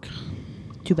 Not work.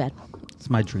 Too bad. It's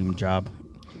my dream job.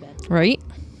 Right?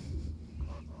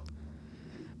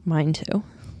 Mine too.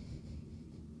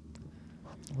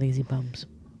 Lazy bums.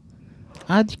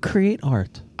 I'd create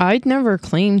art. I'd never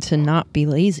claim to not be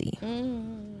lazy.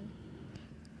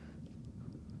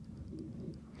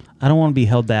 I don't want to be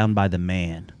held down by the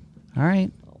man. All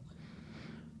right.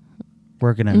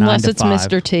 Working a 9 Unless to it's 5.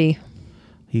 Mr. T.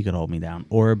 He could hold me down.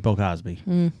 Or Bill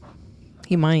Cosby.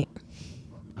 He might.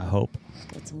 I hope.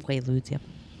 With some Quaaludes, yeah.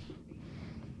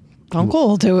 Uncle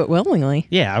will do it willingly.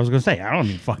 Yeah, I was going to say, I don't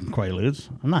need fucking Quaaludes.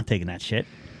 I'm not taking that shit.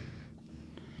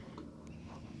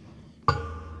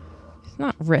 He's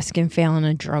not risking failing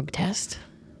a drug test.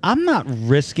 I'm not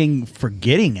risking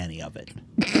forgetting any of it.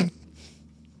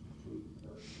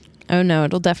 Oh no,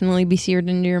 it'll definitely be seared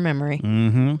into your memory.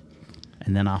 Mm-hmm.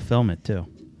 And then I'll film it too.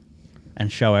 And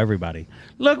show everybody.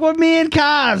 Look what me and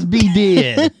Cosby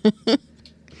did.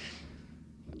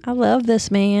 I love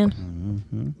this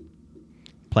man.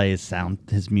 Play his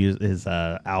his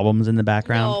albums in the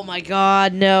background. Oh my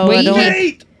God, no! Wait, I don't-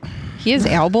 Wait! He has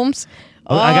albums.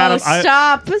 Oh, I got him.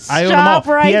 stop! I own them all. Stop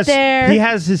right there. He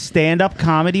has his stand-up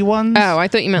comedy ones. Oh, I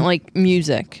thought you meant like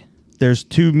music. There's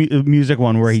two music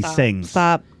one where he sings.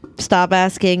 Stop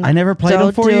asking. I never played them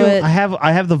Don't for do you. it. I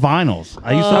have the vinyls.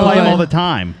 I used to Oh, play them good. all the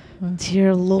time.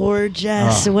 Dear Lord,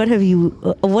 Jess, what have you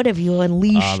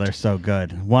unleashed? Oh, they're so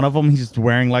good. One of them, he's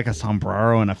wearing like a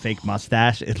sombrero and a fake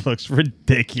mustache. It looks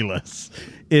ridiculous.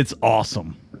 It's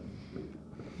awesome.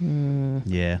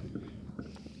 Yeah.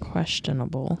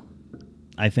 Questionable.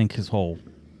 I think his whole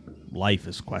life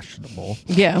is questionable.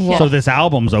 Yeah. Well, So this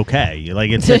album's okay. Like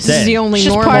it's this is the only It's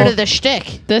just normal. part of the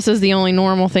shtick. This is the only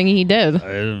normal thing he did.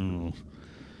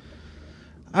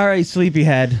 All right,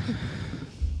 sleepyhead.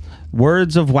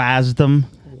 Words of wisdom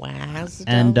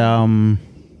and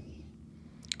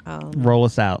roll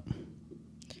us out.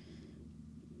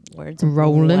 Words of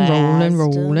Rolling.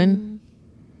 wisdom.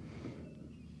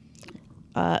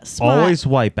 Always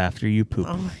wipe after you poop.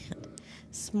 Oh my God.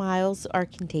 Smiles are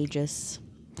contagious.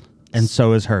 And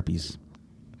so is herpes.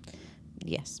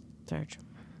 Yes, very true.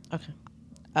 Okay.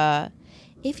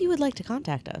 If you would like to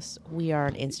contact us, we are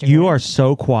on Instagram. You are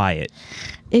so quiet.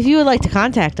 If you would like to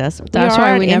contact us, That's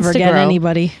why we never get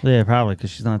anybody. Yeah, probably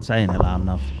because she's not saying it loud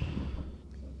enough.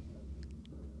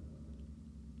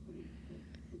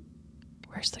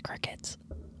 Where's the crickets?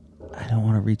 I don't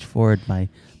want to reach forward. My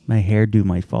hairdo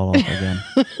might fall off again.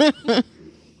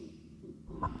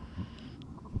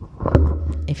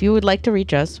 If you would like to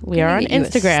reach us, we Can are I on get you a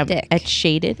Instagram stick? at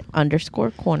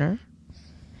shaded_corner.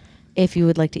 If you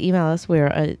would like to email us, we are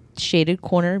at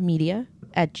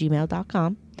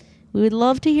shadedcornermedia@gmail.com. We would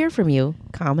love to hear from you.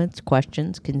 Comments,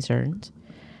 questions, concerns.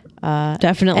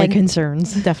 Definitely and-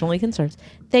 concerns. Definitely concerns.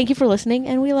 Thank you for listening,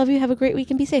 and we love you. Have a great week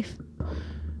and be safe.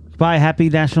 Bye. Happy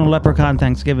National Leprechaun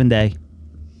Thanksgiving Day.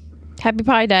 Happy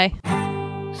Pie Day.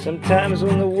 Sometimes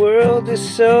when the world is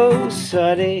so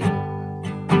sunny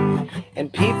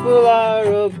and people are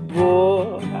a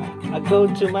bore, I go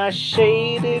to my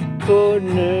shaded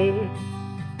corner,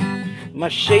 my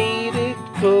shaded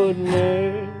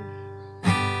corner.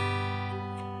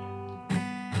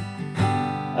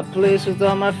 A place with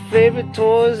all my favorite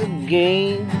toys and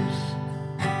games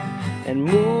and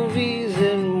movies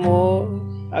and more.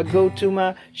 I go to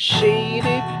my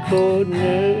shaded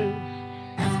corner,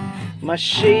 my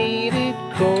shaded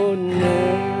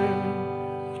corner.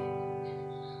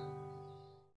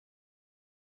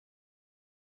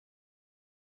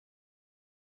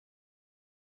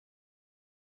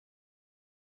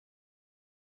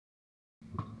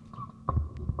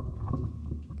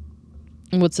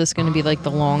 What's this going to be like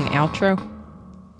the long outro?